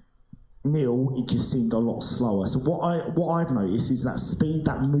with Neil, it just seemed a lot slower. So what I've noticed is that speed,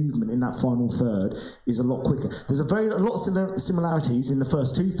 that movement in that final third is a lot quicker. There's a lot of similarities in the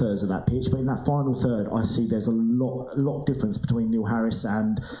first 2 thirds of that pitch, but in that final third, I see there's a lot difference between Neil Harris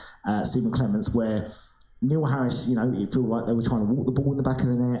and Stephen Clements, where Neil Harris, it feels like they were trying to walk the ball in the back of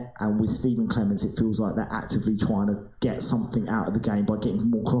the net, and with Stephen Clements, it feels like they're actively trying to get something out of the game by getting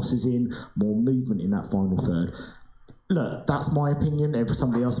more crosses in, more movement in that final third. Look, that's my opinion.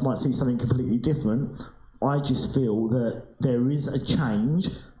 Somebody else might see something completely different. I just feel that there is a change.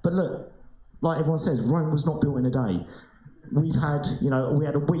 But look, like everyone says, Rome was not built in a day. We've had, we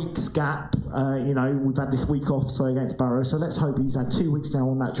had a week's gap. We've had this week off, against Barrow. So let's hope he's had 2 weeks now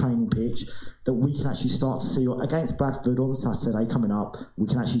on that training pitch, that we can actually start to see, against Bradford on Saturday coming up, we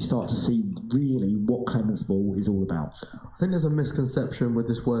can actually start to see really what Clements Ball is all about. I think there's a misconception with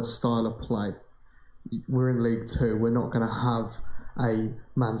this word style of play. We're in League 2. We're not going to have a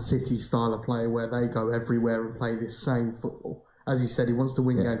Man City style of play where they go everywhere and play this same football. As he said, he wants to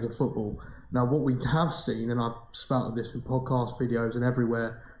win games of football. Now, what we have seen, and I've spouted this in podcast videos and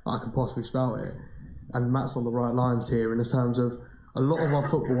everywhere I can possibly spout it, and Matt's on the right lines here in the terms of a lot of our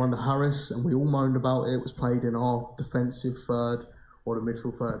football under Harris, and we all moaned about it, was played in our defensive third or the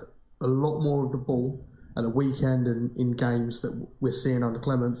midfield third. A lot more of the ball at the weekend and in games that we're seeing under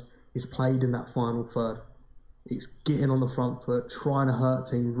Clements is played in that final third. It's getting on the front foot, trying to hurt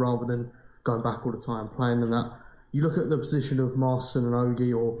teams rather than going back all the time, playing in that. You look at the position of Marston and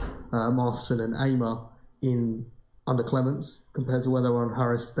Ogie, or Marston and Aimer in under Clements compared to where they were on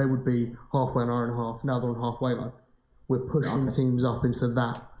Harris, they would be halfway an hour and a half. Now they're on halfway line. We're pushing teams up into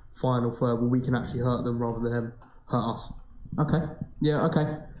that final third where we can actually hurt them rather than them hurt us. Okay.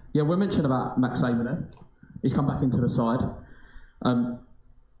 Yeah, we mentioned about Max Aimer then. He's come back into the side.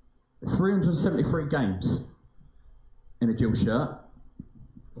 373 games in a Gill shirt.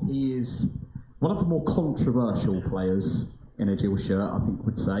 He is one of the more controversial players in a Jill shirt, I think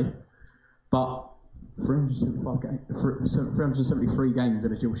would say. But 373 games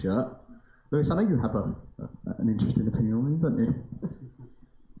in a Jill shirt. Lewis, I know you have an interesting opinion on him, don't you?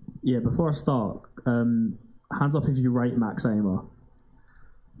 Yeah, before I start, hands up if you rate Max Amer.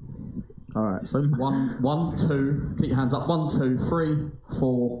 Alright, so... One, two, keep your hands up. 1, 2, 3,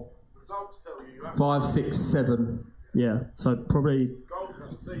 4, 5, 6, 7. Yeah, so probably... Goals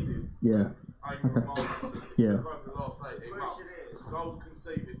conceded. Yeah. Okay. Yeah. Over the last 18 months. Goals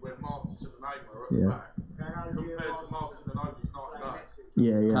conceded when Masterson and Amer are at the back. Compared to Masterson and Ogi's not enough.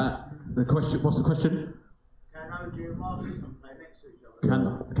 Yeah. What's the question? Can OG and Masterson play next to each other?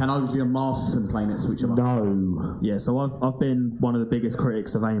 Can Ogie and Masterson play next to each other? No. Yeah, so I've been one of the biggest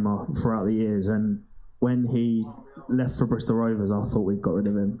critics of Amer throughout the years, and when he left for Bristol Rovers, I thought we'd got rid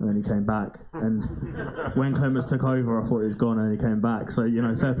of him, and then he came back. And when Clemens took over, I thought he was gone, and he came back. So,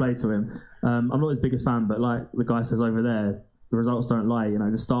 fair play to him. I'm not his biggest fan, but like the guy says over there, the results don't lie.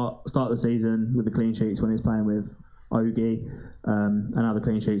 The start of the season with the clean sheets when he was playing with Ogie, and now the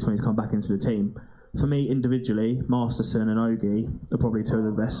clean sheets when he's come back into the team. For me, individually, Masterson and Ogie are probably two of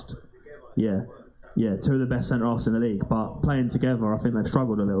the best. Yeah, two of the best centre-halves in the league. But playing together, I think they've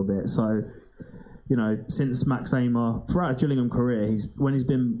struggled a little bit. So, since Max Amer, throughout his Gillingham career, when he's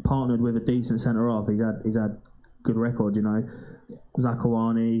been partnered with a decent centre-half, he's had good record.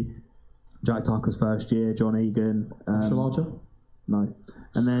 Zakawani, Jack Tucker's first year, John Egan. Shalaja? No.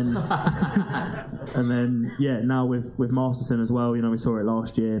 And then, now with Masterson as well, we saw it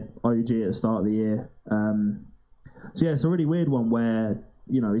last year, OG at the start of the year. So it's a really weird one where,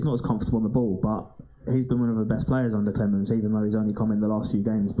 he's not as comfortable on the ball, but he's been one of the best players under Clemens, even though he's only come in the last few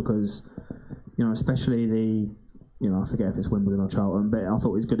games, because, especially I forget if it's Wimbledon or Charlton, but I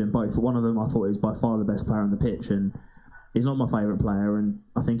thought he was good in both. But one of them, I thought he was by far the best player on the pitch, and he's not my favourite player, and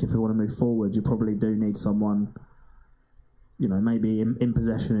I think if we want to move forward, you probably do need someone... maybe in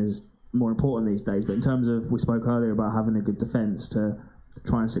possession is more important these days. But in terms of, we spoke earlier about having a good defence to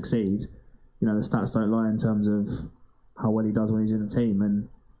try and succeed, the stats don't lie in terms of how well he does when he's in the team. And,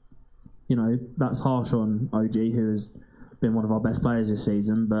 that's harsh on OG, who has been one of our best players this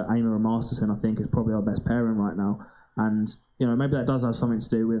season. But Amer and Masterson, I think, is probably our best pairing right now. And, maybe that does have something to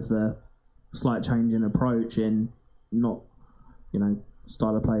do with the slight change in approach in not,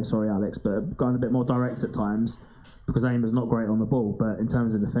 style of play, sorry Alex, but going a bit more direct at times. Because Amer's not great on the ball, but in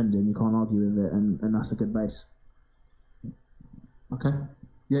terms of defending, you can't argue with it, and that's a good base. Okay.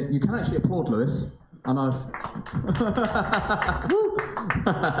 Yeah, you can actually applaud Lewis. I know.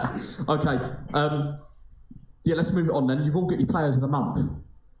 Okay. Let's move it on then. You've all got your players of the month.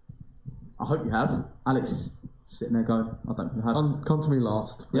 I hope you have. Alex is sitting there going, I don't know how. Come to me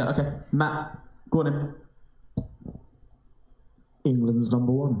last. Yeah, okay. Matt, go on in. England's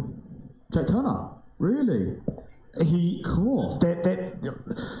number 1. Jack Turner. Really? Cool.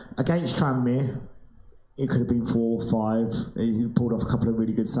 Against Tranmere, it could have been 4 or 5. He pulled off a couple of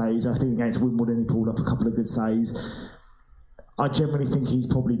really good saves. I think against Wimbledon, he pulled off a couple of good saves. I generally think he's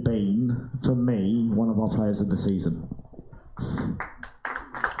probably been, for me, one of our players of the season.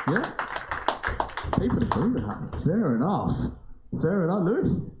 Yeah. People agree with that. Fair enough,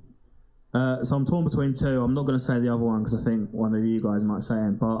 Lewis. So I'm torn between two. I'm not going to say the other one because I think one of you guys might say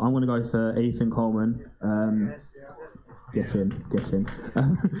him, but I'm going to go for Ethan Coleman. Get in.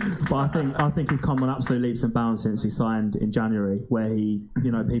 But I think he's come on absolute leaps and bounds since he signed in January, where he,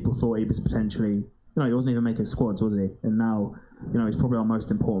 people thought he was potentially, he wasn't even making squads, was he? And now, he's probably our most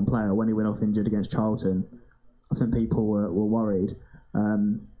important player. When he went off injured against Charlton, I think people were worried.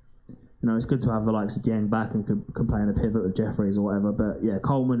 It's good to have the likes of Dieng back and can play in a pivot with Jeffries or whatever. But yeah,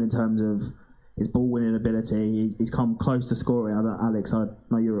 Coleman, in terms of his ball winning ability, he's come close to scoring. Alex, I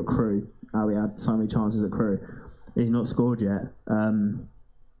know you're at Crewe. We had so many chances at Crewe. He's not scored yet. I don't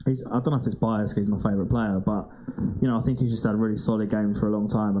know if it's biased because he's my favourite player, but I think he's just had a really solid game for a long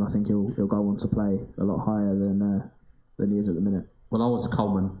time, and I think he'll go on to play a lot higher than he is at the minute. Well, I was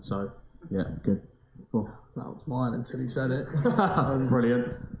Coleman, so yeah, good. Cool. That was mine until he said it.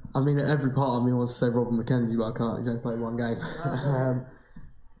 Brilliant. I mean, every part of me wants to say Robin McKenzie, but I can't. He's only played one game.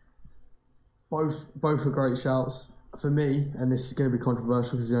 Both are great shouts for me, and this is going to be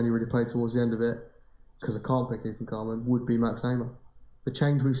controversial because he only really played towards the end of it. Because I can't pick Ethan Coleman, would be Max Amer. The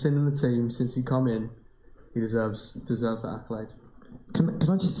change we've seen in the team since he come in, he deserves that accolade. Can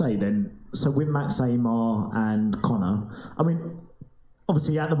I just say then, so with Max Amer and Connor, I mean,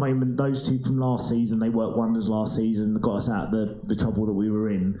 obviously at the moment, those two from last season, they worked wonders last season, got us out of the trouble that we were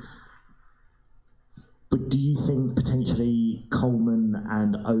in. But do you think potentially Coleman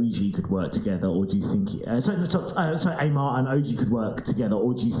and OG could work together, or do you think Amer and OG could work together,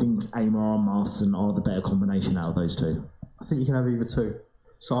 or do you think Amer and Marston are the better combination out of those two? I think you can have either two.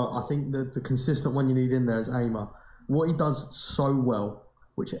 So I think the consistent one you need in there is Aimer. What he does so well,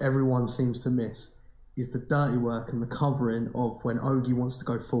 which everyone seems to miss, is the dirty work and the covering of when Ogie wants to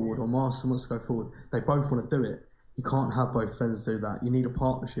go forward or Marston wants to go forward. They both want to do it. You can't have both friends do that. You need a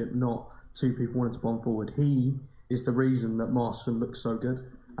partnership, not two people wanting to bomb forward. He is the reason that Marston looks so good.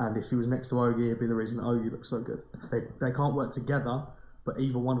 And if he was next to Ogie, it'd be the reason that Ogie looks so good. They can't work together, but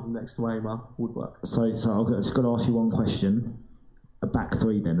either one of them next to Aimer would work. So I've just got to ask you one question. A back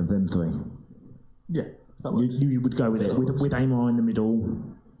three then of them three. Yeah, that works. You would go with it with Aimer in the middle.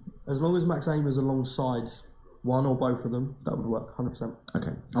 As long as Max Aimer's alongside one or both of them, that would work 100%.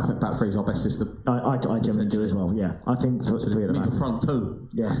 Okay, I think back three is our best system. I generally do as well. Yeah, I think three of them. Need a front two.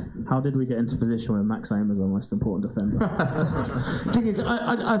 Yeah. How did we get into position where Max Aimer's our most important defender? The thing is,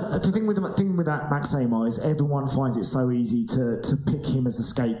 the thing with that Max Aimer is everyone finds it so easy to pick him as the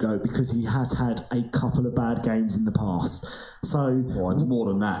scapegoat because he has had a couple of bad games in the past. So it's more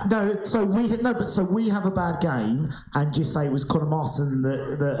than that. So we have a bad game and just say it was Conor Marston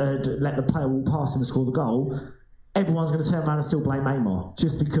that had let the player walk past him and score the goal. Everyone's going to turn around and still blame Aimer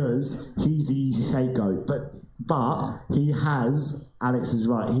just because he's the easy scapegoat. But he has, Alex is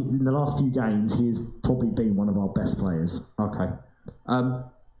right, in the last few games he has probably been one of our best players. Okay.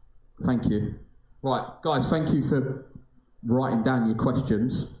 Thank you. Right, guys, thank you for writing down your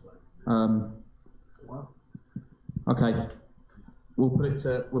questions. Okay. We'll put it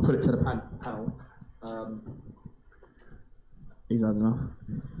to the panel. He's had enough.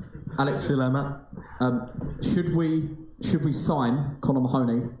 Alex, See you later, Matt. should we sign Conor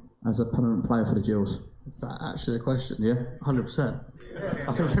Mahoney as a permanent player for the Gills? Is that actually a question? Yeah. 100%.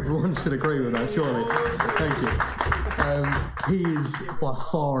 I think everyone should agree with that, surely. Thank you. He is by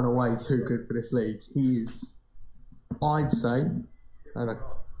far and away too good for this league. He is, I'd say, and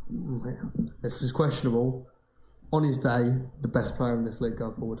this is questionable, on his day, the best player in this league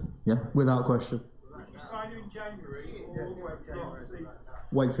going forward. Yeah. Without question. Would you sign in January or wait till the end of the season?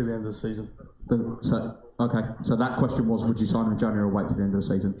 Wait till the end of the season. So that question was, would you sign him in January or wait till the end of the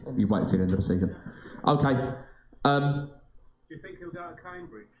season? You wait till the end of the season. Okay. Do you think he'll go to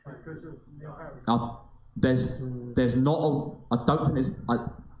Cambridge because of Neil Harris? There's not a, I don't think there's, I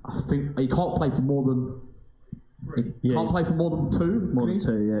think he can't play for more than, can't play for more than two. More than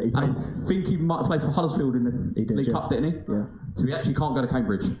two, yeah. And I think he might have played for Huddersfield in the League Cup, didn't he? Yeah. So he actually can't go to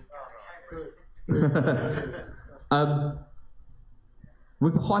Cambridge.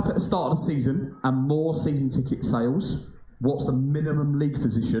 With the hype at the start of the season and more season ticket sales, what's the minimum league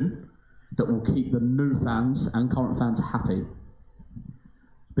position that will keep the new fans and current fans happy?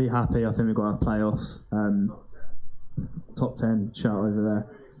 Be happy. I think we've got to have playoffs. Top 10, shout over there.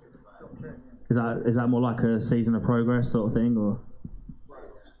 Is that more like a season of progress sort of thing, or?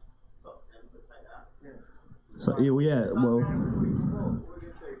 So yeah, well.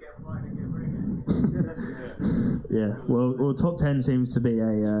 Yeah, well, top 10 seems to be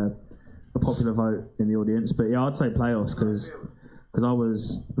a popular vote in the audience, but yeah, I'd say playoffs because I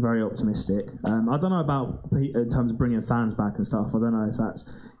was very optimistic. I don't know about in terms of bringing fans back and stuff. I don't know if that's,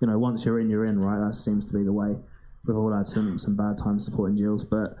 once you're in, right? That seems to be the way. We've all had some bad times supporting Gills,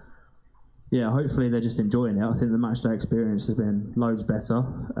 but yeah, hopefully they're just enjoying it. I think the matchday experience has been loads better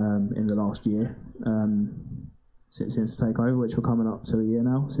in the last year since the takeover, which we're coming up to a year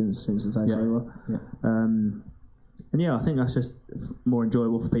now since the takeover. Yeah. And yeah, I think that's just more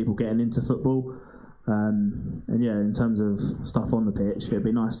enjoyable for people getting into football. And yeah, in terms of stuff on the pitch, it'd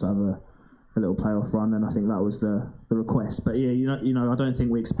be nice to have a little playoff run, and I think that was the request. But yeah, I don't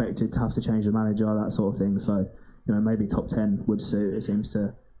think we expected to have to change the manager, that sort of thing. So maybe top 10 would suit. It seems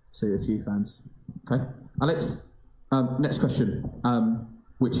to suit a few fans. Okay, Alex. Next question,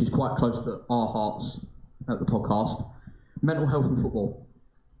 which is quite close to our hearts at the podcast: mental health in football.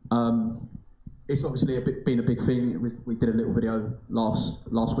 It's obviously been a big thing. We did a little video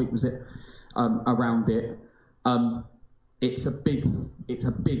last week, was it? Around it. It's a big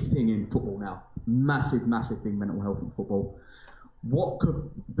thing in football now. Massive thing, mental health in football. What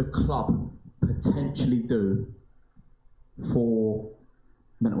could the club potentially do for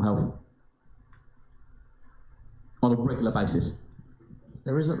mental health on a regular basis?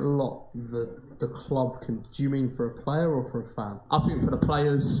 There isn't a lot that the club can. Do you mean for a player or for a fan? I think for the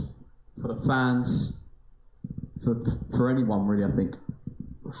players, for the fans, for anyone really, I think.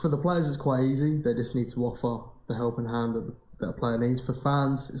 For the players, it's quite easy. They just need to offer the helping hand that a player needs. For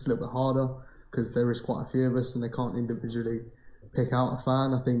fans, it's a little bit harder because there is quite a few of us and they can't individually pick out a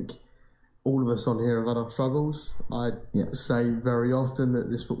fan. I think all of us on here have had our struggles. I say very often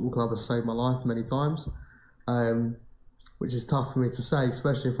that this football club has saved my life many times, which is tough for me to say,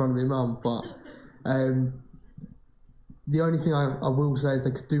 especially in front of my mum. But The only thing I will say is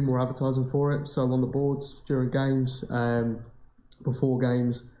they could do more advertising for it. So on the boards during games, before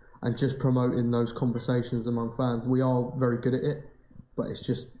games, and just promoting those conversations among fans. We are very good at it, but it's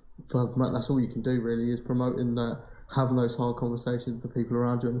just that's all you can do really, is promoting that, having those hard conversations with the people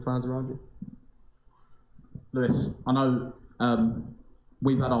around you and the fans around you. Lewis, I know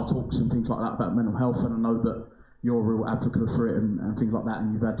we've had our talks and things like that about mental health, and I know that you're a real advocate for it and things like that,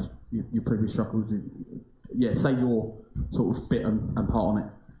 and you've had your previous struggles. Yeah, say your sort of bit and part on it.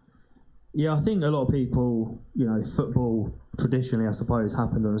 Yeah, I think a lot of people, football traditionally, I suppose,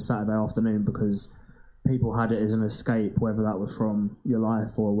 happened on a Saturday afternoon because people had it as an escape, whether that was from your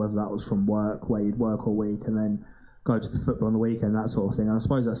life or whether that was from work, where you'd work all week and then go to the football on the weekend, that sort of thing. And I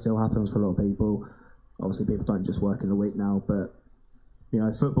suppose that still happens for a lot of people. Obviously, people don't just work in the week now, but,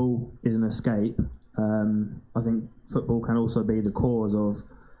 football is an escape. I think football can also be the cause of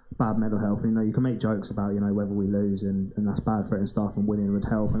bad mental health. You can make jokes about, whether we lose and that's bad for it and stuff, and winning would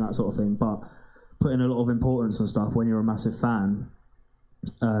help and that sort of thing, but putting a lot of importance on stuff when you're a massive fan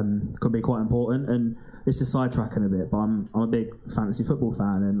could be quite important. And it's just sidetracking a bit, but I'm a big fantasy football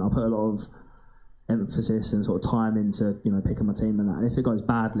fan, and I put a lot of emphasis and sort of time into picking my team and that, and if it goes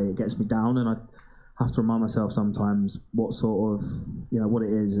badly it gets me down, and I have to remind myself sometimes what sort of what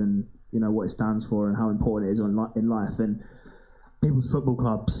it is and what it stands for and how important it is in life. And people's football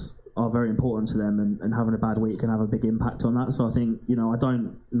clubs are very important to them, and having a bad week can have a big impact on that. So I think, I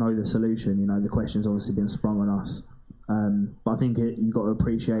don't know the solution, the question's obviously been sprung on us. But I think you've got to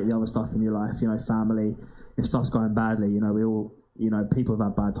appreciate the other stuff in your life, family. If stuff's going badly, we all, people have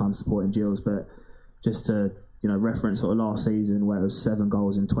had bad times supporting Gills, but just to, reference sort of last season where it was 7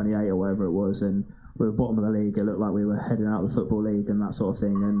 goals in 28 or whatever it was, and we were bottom of the league, it looked like we were heading out of the Football League and that sort of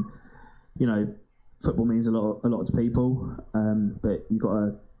thing. And, football means a lot to people, but you've got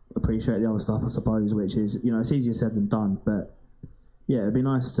to appreciate the other stuff, I suppose, which is, it's easier said than done. But yeah, it'd be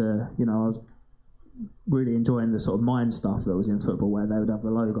nice to, I was really enjoying the sort of mind stuff that was in football, where they would have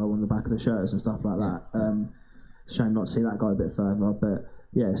the logo on the back of the shirts and stuff like that. Shame not to see that go a bit further, but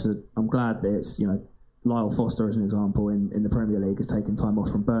yeah, so I'm glad that it's, Lyle Foster, as an example, in the Premier League, has taken time off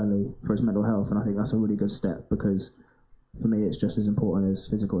from Burnley for his mental health, and I think that's a really good step, because for me it's just as important as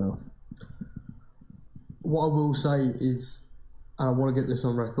physical health. What I will say is, and I want to get this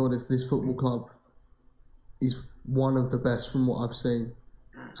on record, is this football club is one of the best from what I've seen,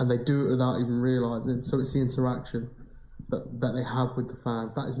 and they do it without even realising. So it's the interaction that they have with the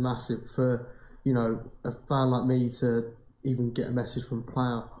fans. That is massive for, a fan like me to even get a message from a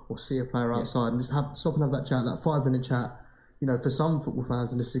player or see a player outside and just stop and have that chat, that 5-minute chat. For some football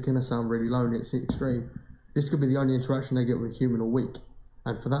fans, and this is going to sound really lonely, it's extreme, this could be the only interaction they get with a human all week.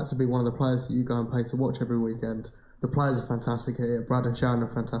 And for that to be one of the players that you go and pay to watch every weekend, the players are fantastic at it. Brad and Sharon are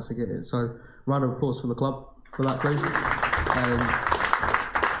fantastic at it. So, round of applause for the club for that, please.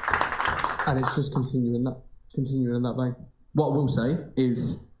 And it's just continuing in that vein. What I will say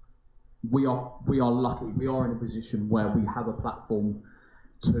is, we are lucky. We are in a position where we have a platform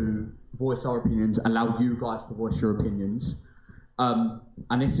to voice our opinions, allow you guys to voice your opinions, and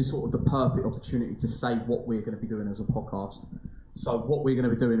this is sort of the perfect opportunity to say what we're going to be doing as a podcast. So what we're going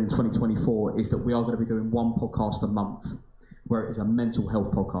to be doing in 2024 is that we are going to be doing one podcast a month, where it is a mental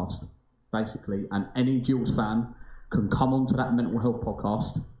health podcast, basically. And any Gills fan can come onto that mental health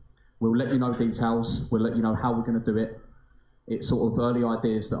podcast. We'll let you know details. We'll let you know how we're going to do it. It's sort of early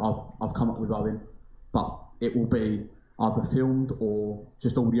ideas that I've come up with, Owen, but it will be either filmed or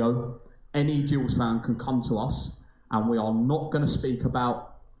just audio. Any Gills fan can come to us, and we are not going to speak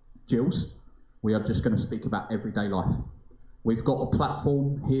about Gills. We are just going to speak about everyday life. We've got a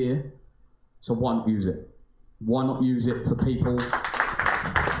platform here, so why not use it? Why not use it for people?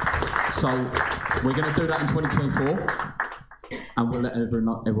 So we're going to do that in 2024, and we'll let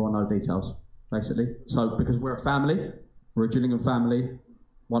everyone know details, basically. So because we're a family, we're a Gillingham family,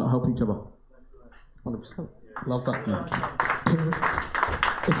 why not help each other? 100%. Love that.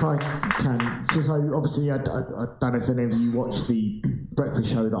 If I can, just so obviously I don't know if any of you watched the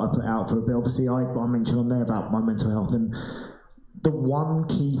breakfast show that I put out for a bit. Obviously I mentioned on there about my mental health, and the one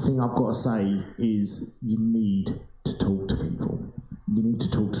key thing I've got to say is you need to talk to people. You need to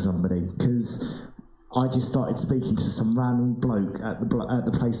talk to somebody, because I just started speaking to some random bloke at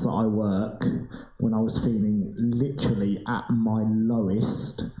the place that I work when I was feeling literally at my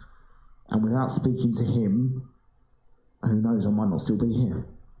lowest, and without speaking to him, who knows, I might not still be here.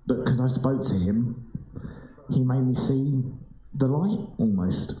 But because I spoke to him, he made me see the light,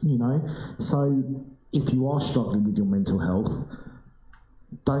 almost, So if you are struggling with your mental health,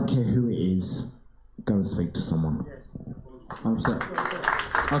 don't care who it is, go and speak to someone. 100%.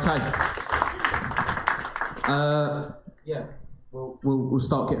 Okay. We'll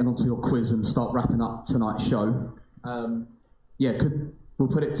start getting onto your quiz and start wrapping up tonight's show. We'll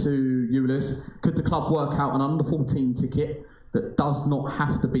put it to you, Liz. Could the club work out an under-14 ticket that does not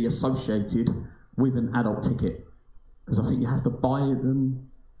have to be associated with an adult ticket? Because I think you have to buy them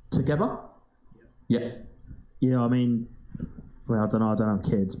together. Yeah. Yeah, I mean, well, I don't know. I don't have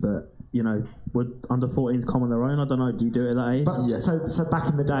kids, but you know, would under 14s come on their own? I don't know. Do you do it at that age? But so back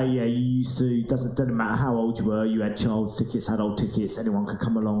in the day, yeah, you used to. Doesn't matter how old you were. You had child's tickets, adult tickets. Anyone could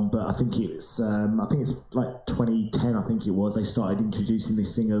come along. But I think it's like 2010. I think it was. They started introducing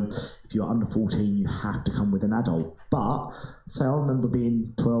this thing of if you're under 14, you have to come with an adult. But so I remember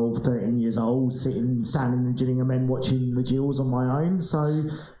being 12, 13 years old, standing in Gillingham End watching the Gills on my own. So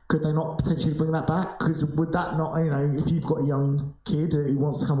could they not potentially bring that back? Because would that not, if you've got a young kid who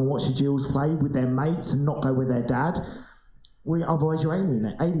wants to come and watch the Gills play with their mates and not go with their dad, otherwise you're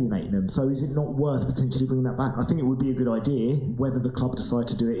alienating them. So is it not worth potentially bringing that back? I think it would be a good idea. Whether the club decide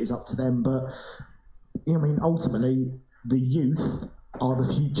to do it is up to them. But ultimately, the youth are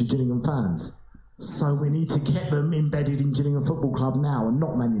the future Gillingham fans. So we need to get them embedded in Gillingham Football Club now, and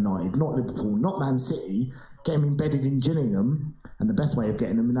not Man United, not Liverpool, not Man City. Get them embedded in Gillingham, and the best way of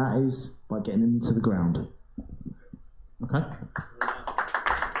getting them in that is by getting them into the ground. Okay.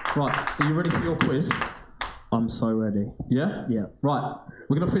 Right, are you ready for your quiz? I'm so ready. Yeah? Yeah. Right,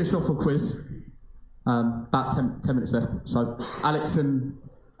 we're going to finish off a quiz. About 10 minutes left. So Alex and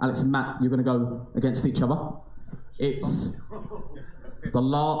Matt, you're going to go against each other. It's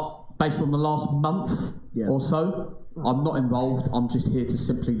based on the last month or so. I'm not involved, I'm just here to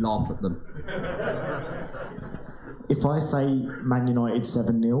simply laugh at them. If I say Man United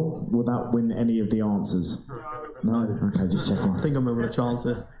 7-0, will that win any of the answers? No. Okay, just checking. I think I'm with a chance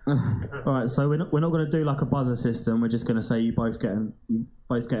here. All right, so we're not going to do like a buzzer system. We're just going to say you both get an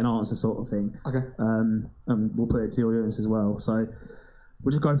answer sort of thing. Okay. And we'll put it to the audience as well. So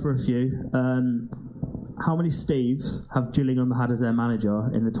we'll just go for a few. How many Steves have Gillingham had as their manager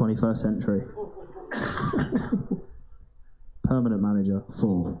in the 21st century? Permanent manager.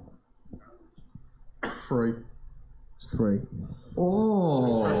 4. 3. It's 3.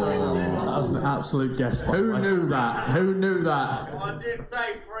 Oh, that was an absolute guess. Who knew that? Who knew that? Well, I did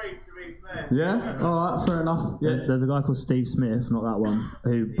say 3 to be fair. Yeah? Alright, fair enough. Yeah. There's a guy called Steve Smith, not that one,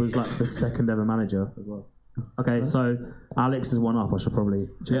 who was like the second ever manager as well. Okay, so Alex is 1 up. I should probably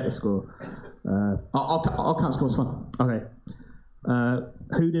check the score. I'll count scores, fine. Okay.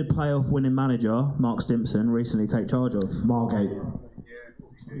 Who did playoff winning manager Mark Stimpson recently take charge of? Margate.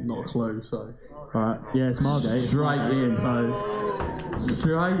 Not a clue, so. Alright, yeah, it's Margate. Straight in. So,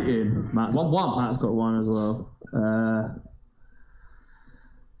 straight in. Matt's 1-1. Matt's got 1 as well.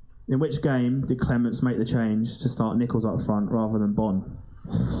 In which game did Clements make the change to start Nichols up front rather than Bonn?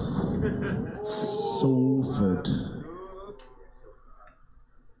 Salford.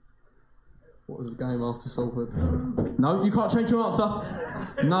 What was the game after Salford? No, you can't change your answer.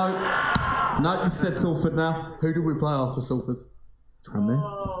 No, you said Salford now. Who did we play after Salford? Tranmere.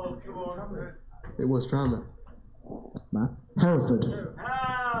 Oh, come on. It was Tranmere. Matt? Hereford.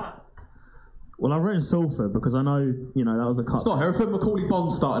 Well, I've written Salford because I know, that was a cut. It's not Hereford. Macaulay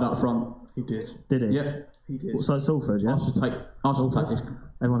Bond started up front. He did. Did he? Yeah. He did. So Salford, yeah? I should take this.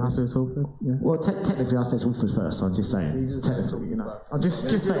 Everyone happy with Salford? Yeah. Well, technically I said Salford first, so I'm just saying. Technically, I'm just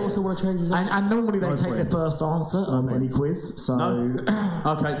saying. Also want to change his And normally they No take points. the first answer on any quiz, so... No.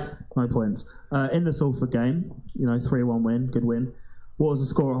 Okay. No points. In the Salford game, 3-1 win, good win. What was the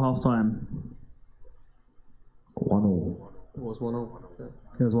score at half time? 1-1. It was 1-0.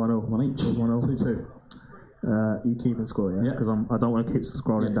 It was 1-0. 1 each. 1-0. 2-2. You keep the score, yeah? Yeah. Because I don't want to keep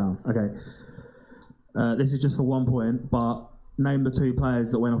scrolling down. Okay. This is just for 1 point, but name the 2 players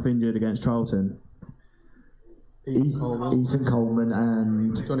that went off injured against Charlton. Ethan Coleman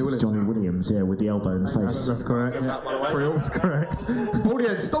and Johnny Williams. yeah, with the elbow in the face. That's correct. That's correct.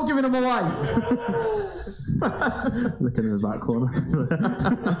 Audience, stop giving them away. Looking in the back corner. I'm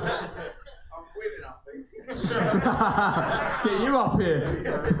winning, I think. Get you up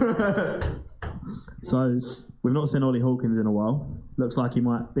here. So, we've not seen Ollie Hawkins in a while. Looks like he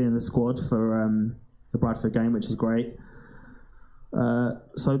might be in the squad for the Bradford game, which is great.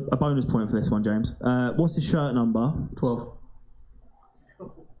 So, a bonus point for this one, James. What's his shirt number? 12.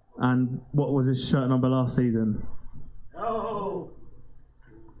 And what was his shirt number last season? Oh.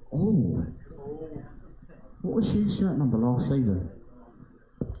 Oh. What was your shirt number last season?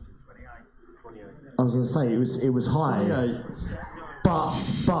 I was going to say it was high, 28. but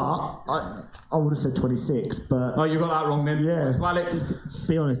I would have said 26, but... Oh, you got that wrong then. Yeah. So Alex,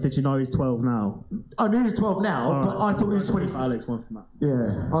 Be honest, did you know he's 12 now? I knew he was 12 now, Alright, but I thought he was 26. Alex, one from that.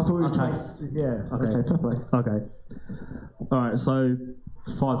 Yeah, I thought he was Okay. 20. Yeah, okay, fair play. Okay. Alright, so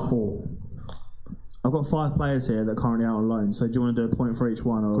 5-4. I've got 5 players here that are currently out on loan. So do you want to do a point for each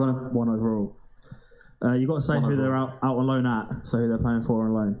one or Go on. one overall? You've got to say who they're out on loan at, so who they're playing for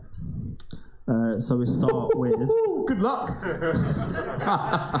on loan. So we start with Good luck.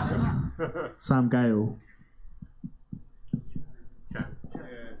 Sam Gale.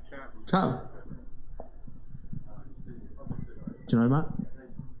 Chatham. Do you know Matt?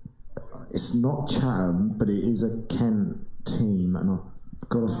 It's not Chatham, but it is a Kent team, and I've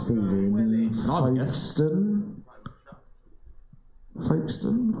got a feeling Folkestone.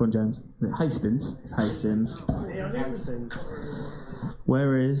 Folkestone? Go on, James. Hastings. It's Hastings.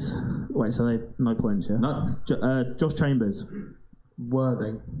 Where is... Wait, so they no points, yeah? No. Josh Chambers.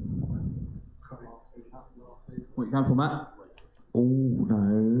 Worthing. What you going for, Matt? Oh, no.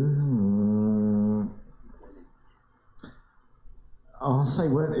 I'll say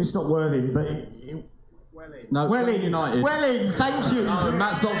it's not Worthing, but... No. Welling United. Welling, thank you. No,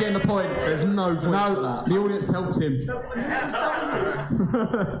 Matt's not getting the point. There's no point for that. The audience helped him.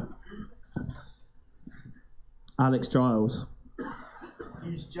 Alex Giles.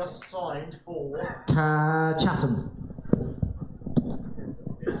 He's just signed for. Chatham.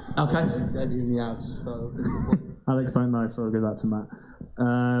 Okay. So. Alex don't know, so I'll give that to Matt.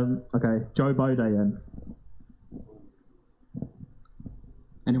 Okay, Joe Bode then.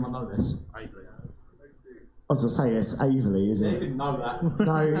 Anyone know this? I was going to say it's Averley, is it? didn't know that.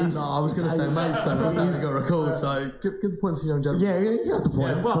 No, it's, No, I was going to say Maidstone, but I don't think I recall, so give the points to young gentleman. Yeah, you got the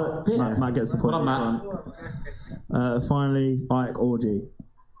point. Yeah, well, but, yeah. Matt gets the point. Well done, Matt. Finally, Ike Orgy.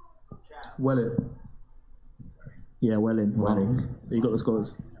 Welling. Yeah, Welling. You got the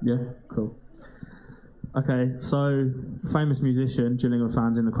scores? Yeah, cool. Okay, so famous musician, Gillingham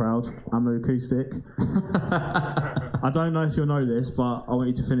fans in the crowd, Amu Acoustic. I don't know if you'll know this, but I want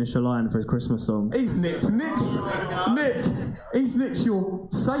you to finish a line for his Christmas song. He's nicked your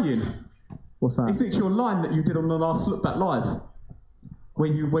saying. What's that? He's nicked your line that you did on the last Lookback Live. Where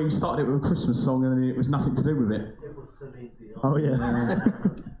you started it with a Christmas song and it was nothing to do with it. Oh, yeah.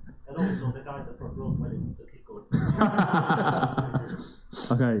 And also the guy in the front row Welling took it good.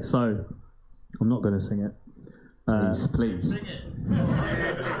 Okay, so I'm not going to sing it. Please.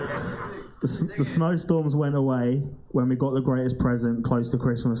 The snowstorms went away when we got the greatest present close to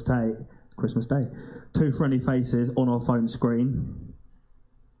Christmas Day. 2 friendly faces on our phone screen.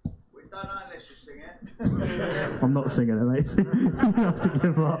 We don't know unless you sing it. I'm not singing it, mate. You have to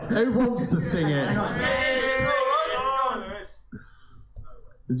give up. Who wants to sing it?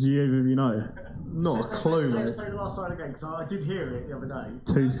 Do either of you know? Not a clue, mate. Say the last line again, because I did hear it the other day.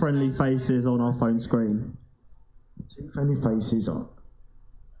 2 friendly faces on our phone screen. 2 friendly faces on.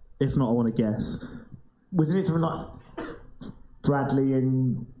 If not, I want to guess. Wasn't it something like Bradley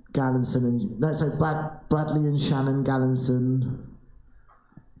and Gallinson and... No, so Bradley and Shannon Gallinson.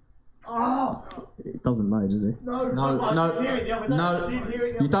 Oh! It doesn't know, does he? No, No. I did hear it the other day. I did hear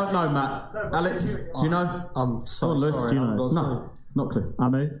it the You other don't know, day. Matt. No, but Alex, I did hear it. do you know? I'm so Lewis, sorry. do you I know? haven't got a No, not clue.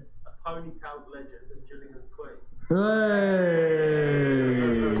 Amu? A ponytailed legend and Gillingham's queen. Hey!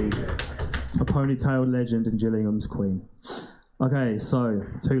 A ponytailed legend and Gillingham's queen. Okay, so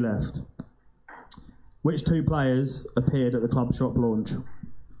 2 left. Which 2 players appeared at the club shop launch?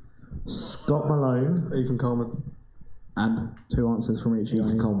 Scott Malone. Ethan Coleman. And 2 answers from each of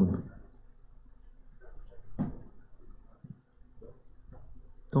Ethan you. Coleman.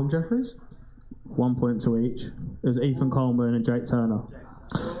 Tom Jeffries? 1 point to each. It was Ethan Coleman and Jake Turner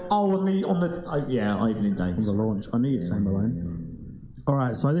Oh, on the yeah, Evening on Days. the launch. I knew you'd say Malone.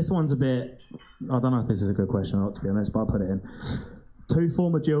 Alright, so this one's a bit... I don't know if this is a good question or not, to be honest, but I'll put it in. 2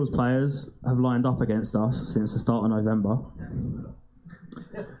 former Gills players have lined up against us since the start of November.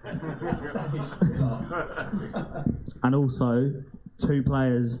 And also, 2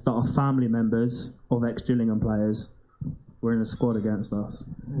 players that are family members of ex-Gillingham players were in a squad against us.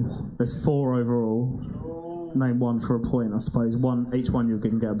 There's 4 overall. Name 1 for a point, I suppose. Each one you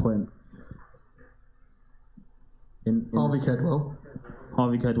can get a point. Harvey Kedwell.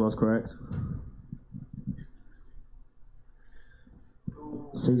 Harvey Kedwell's correct.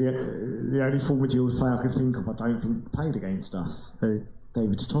 See, the only former Gills player I can think of I don't think played against us. Who?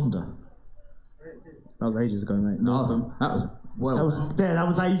 David Tonda. That was ages ago, mate. None of them. that was well. That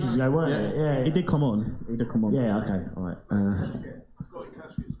was ages ago, wasn't it? Yeah. He did come on. Yeah, okay, alright. Scotty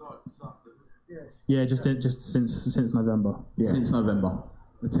Cashby started Saturday. Yeah, just since November. Yeah. Since November.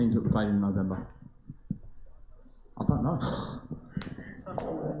 The teams that we played in November. I don't know.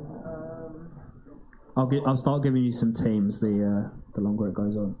 I'll start giving you some teams the longer it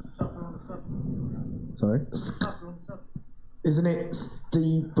goes on. Sorry? Isn't it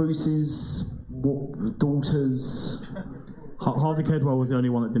Steve Bruce's daughter's? Harvey Kedwell was the only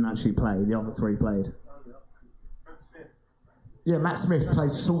one that didn't actually play. The other three played. Yeah, Matt Smith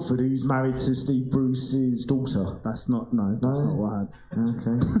plays for Salford, who's married to Steve Bruce's daughter. That's not what I had.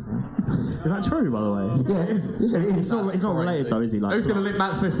 Okay. Is that true, by the way? Yeah, it is. Yeah, it is. He's not related, though, is he? Like, who's going to link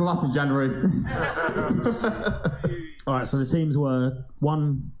Matt Smith from us in January? All right, so the teams were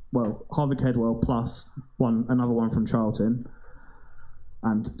Harvey Kedwell plus another one from Charlton,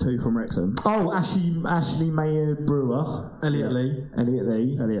 and 2 from Wrexham. Oh, Ashley Mayer Brewer. Elliot Lee.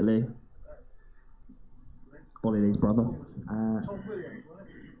 Ollie Lee's brother.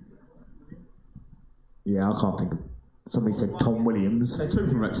 Yeah, I can't think. Somebody said Tom Williams. 2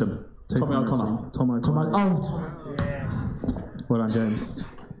 from Wrexham. Tommy O'Connor. Tom O'Connor. Yes. Well done, James.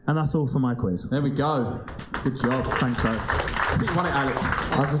 And that's all for my quiz. There we go. Good job. Thanks, guys. I think you won it, Alex.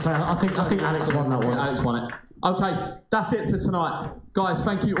 I was going to say, I think Alex won that one. Alex won it. Okay, that's it for tonight. Guys,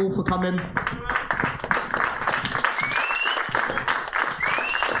 thank you all for coming.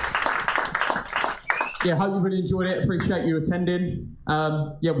 Yeah, hope you really enjoyed it. Appreciate you attending.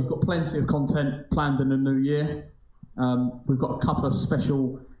 Yeah, we've got plenty of content planned in the new year. We've got a couple of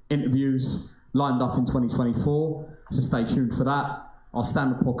special interviews lined up in 2024, so stay tuned for that. Our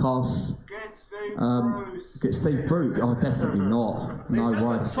standard podcasts. Get Steve Bruce. Oh, definitely not. No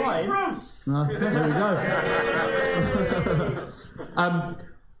way. No, there we go.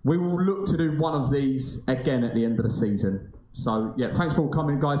 We will look to do one of these again at the end of the season. So, yeah, thanks for all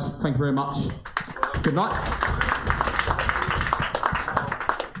coming, guys. Thank you very much. Good night.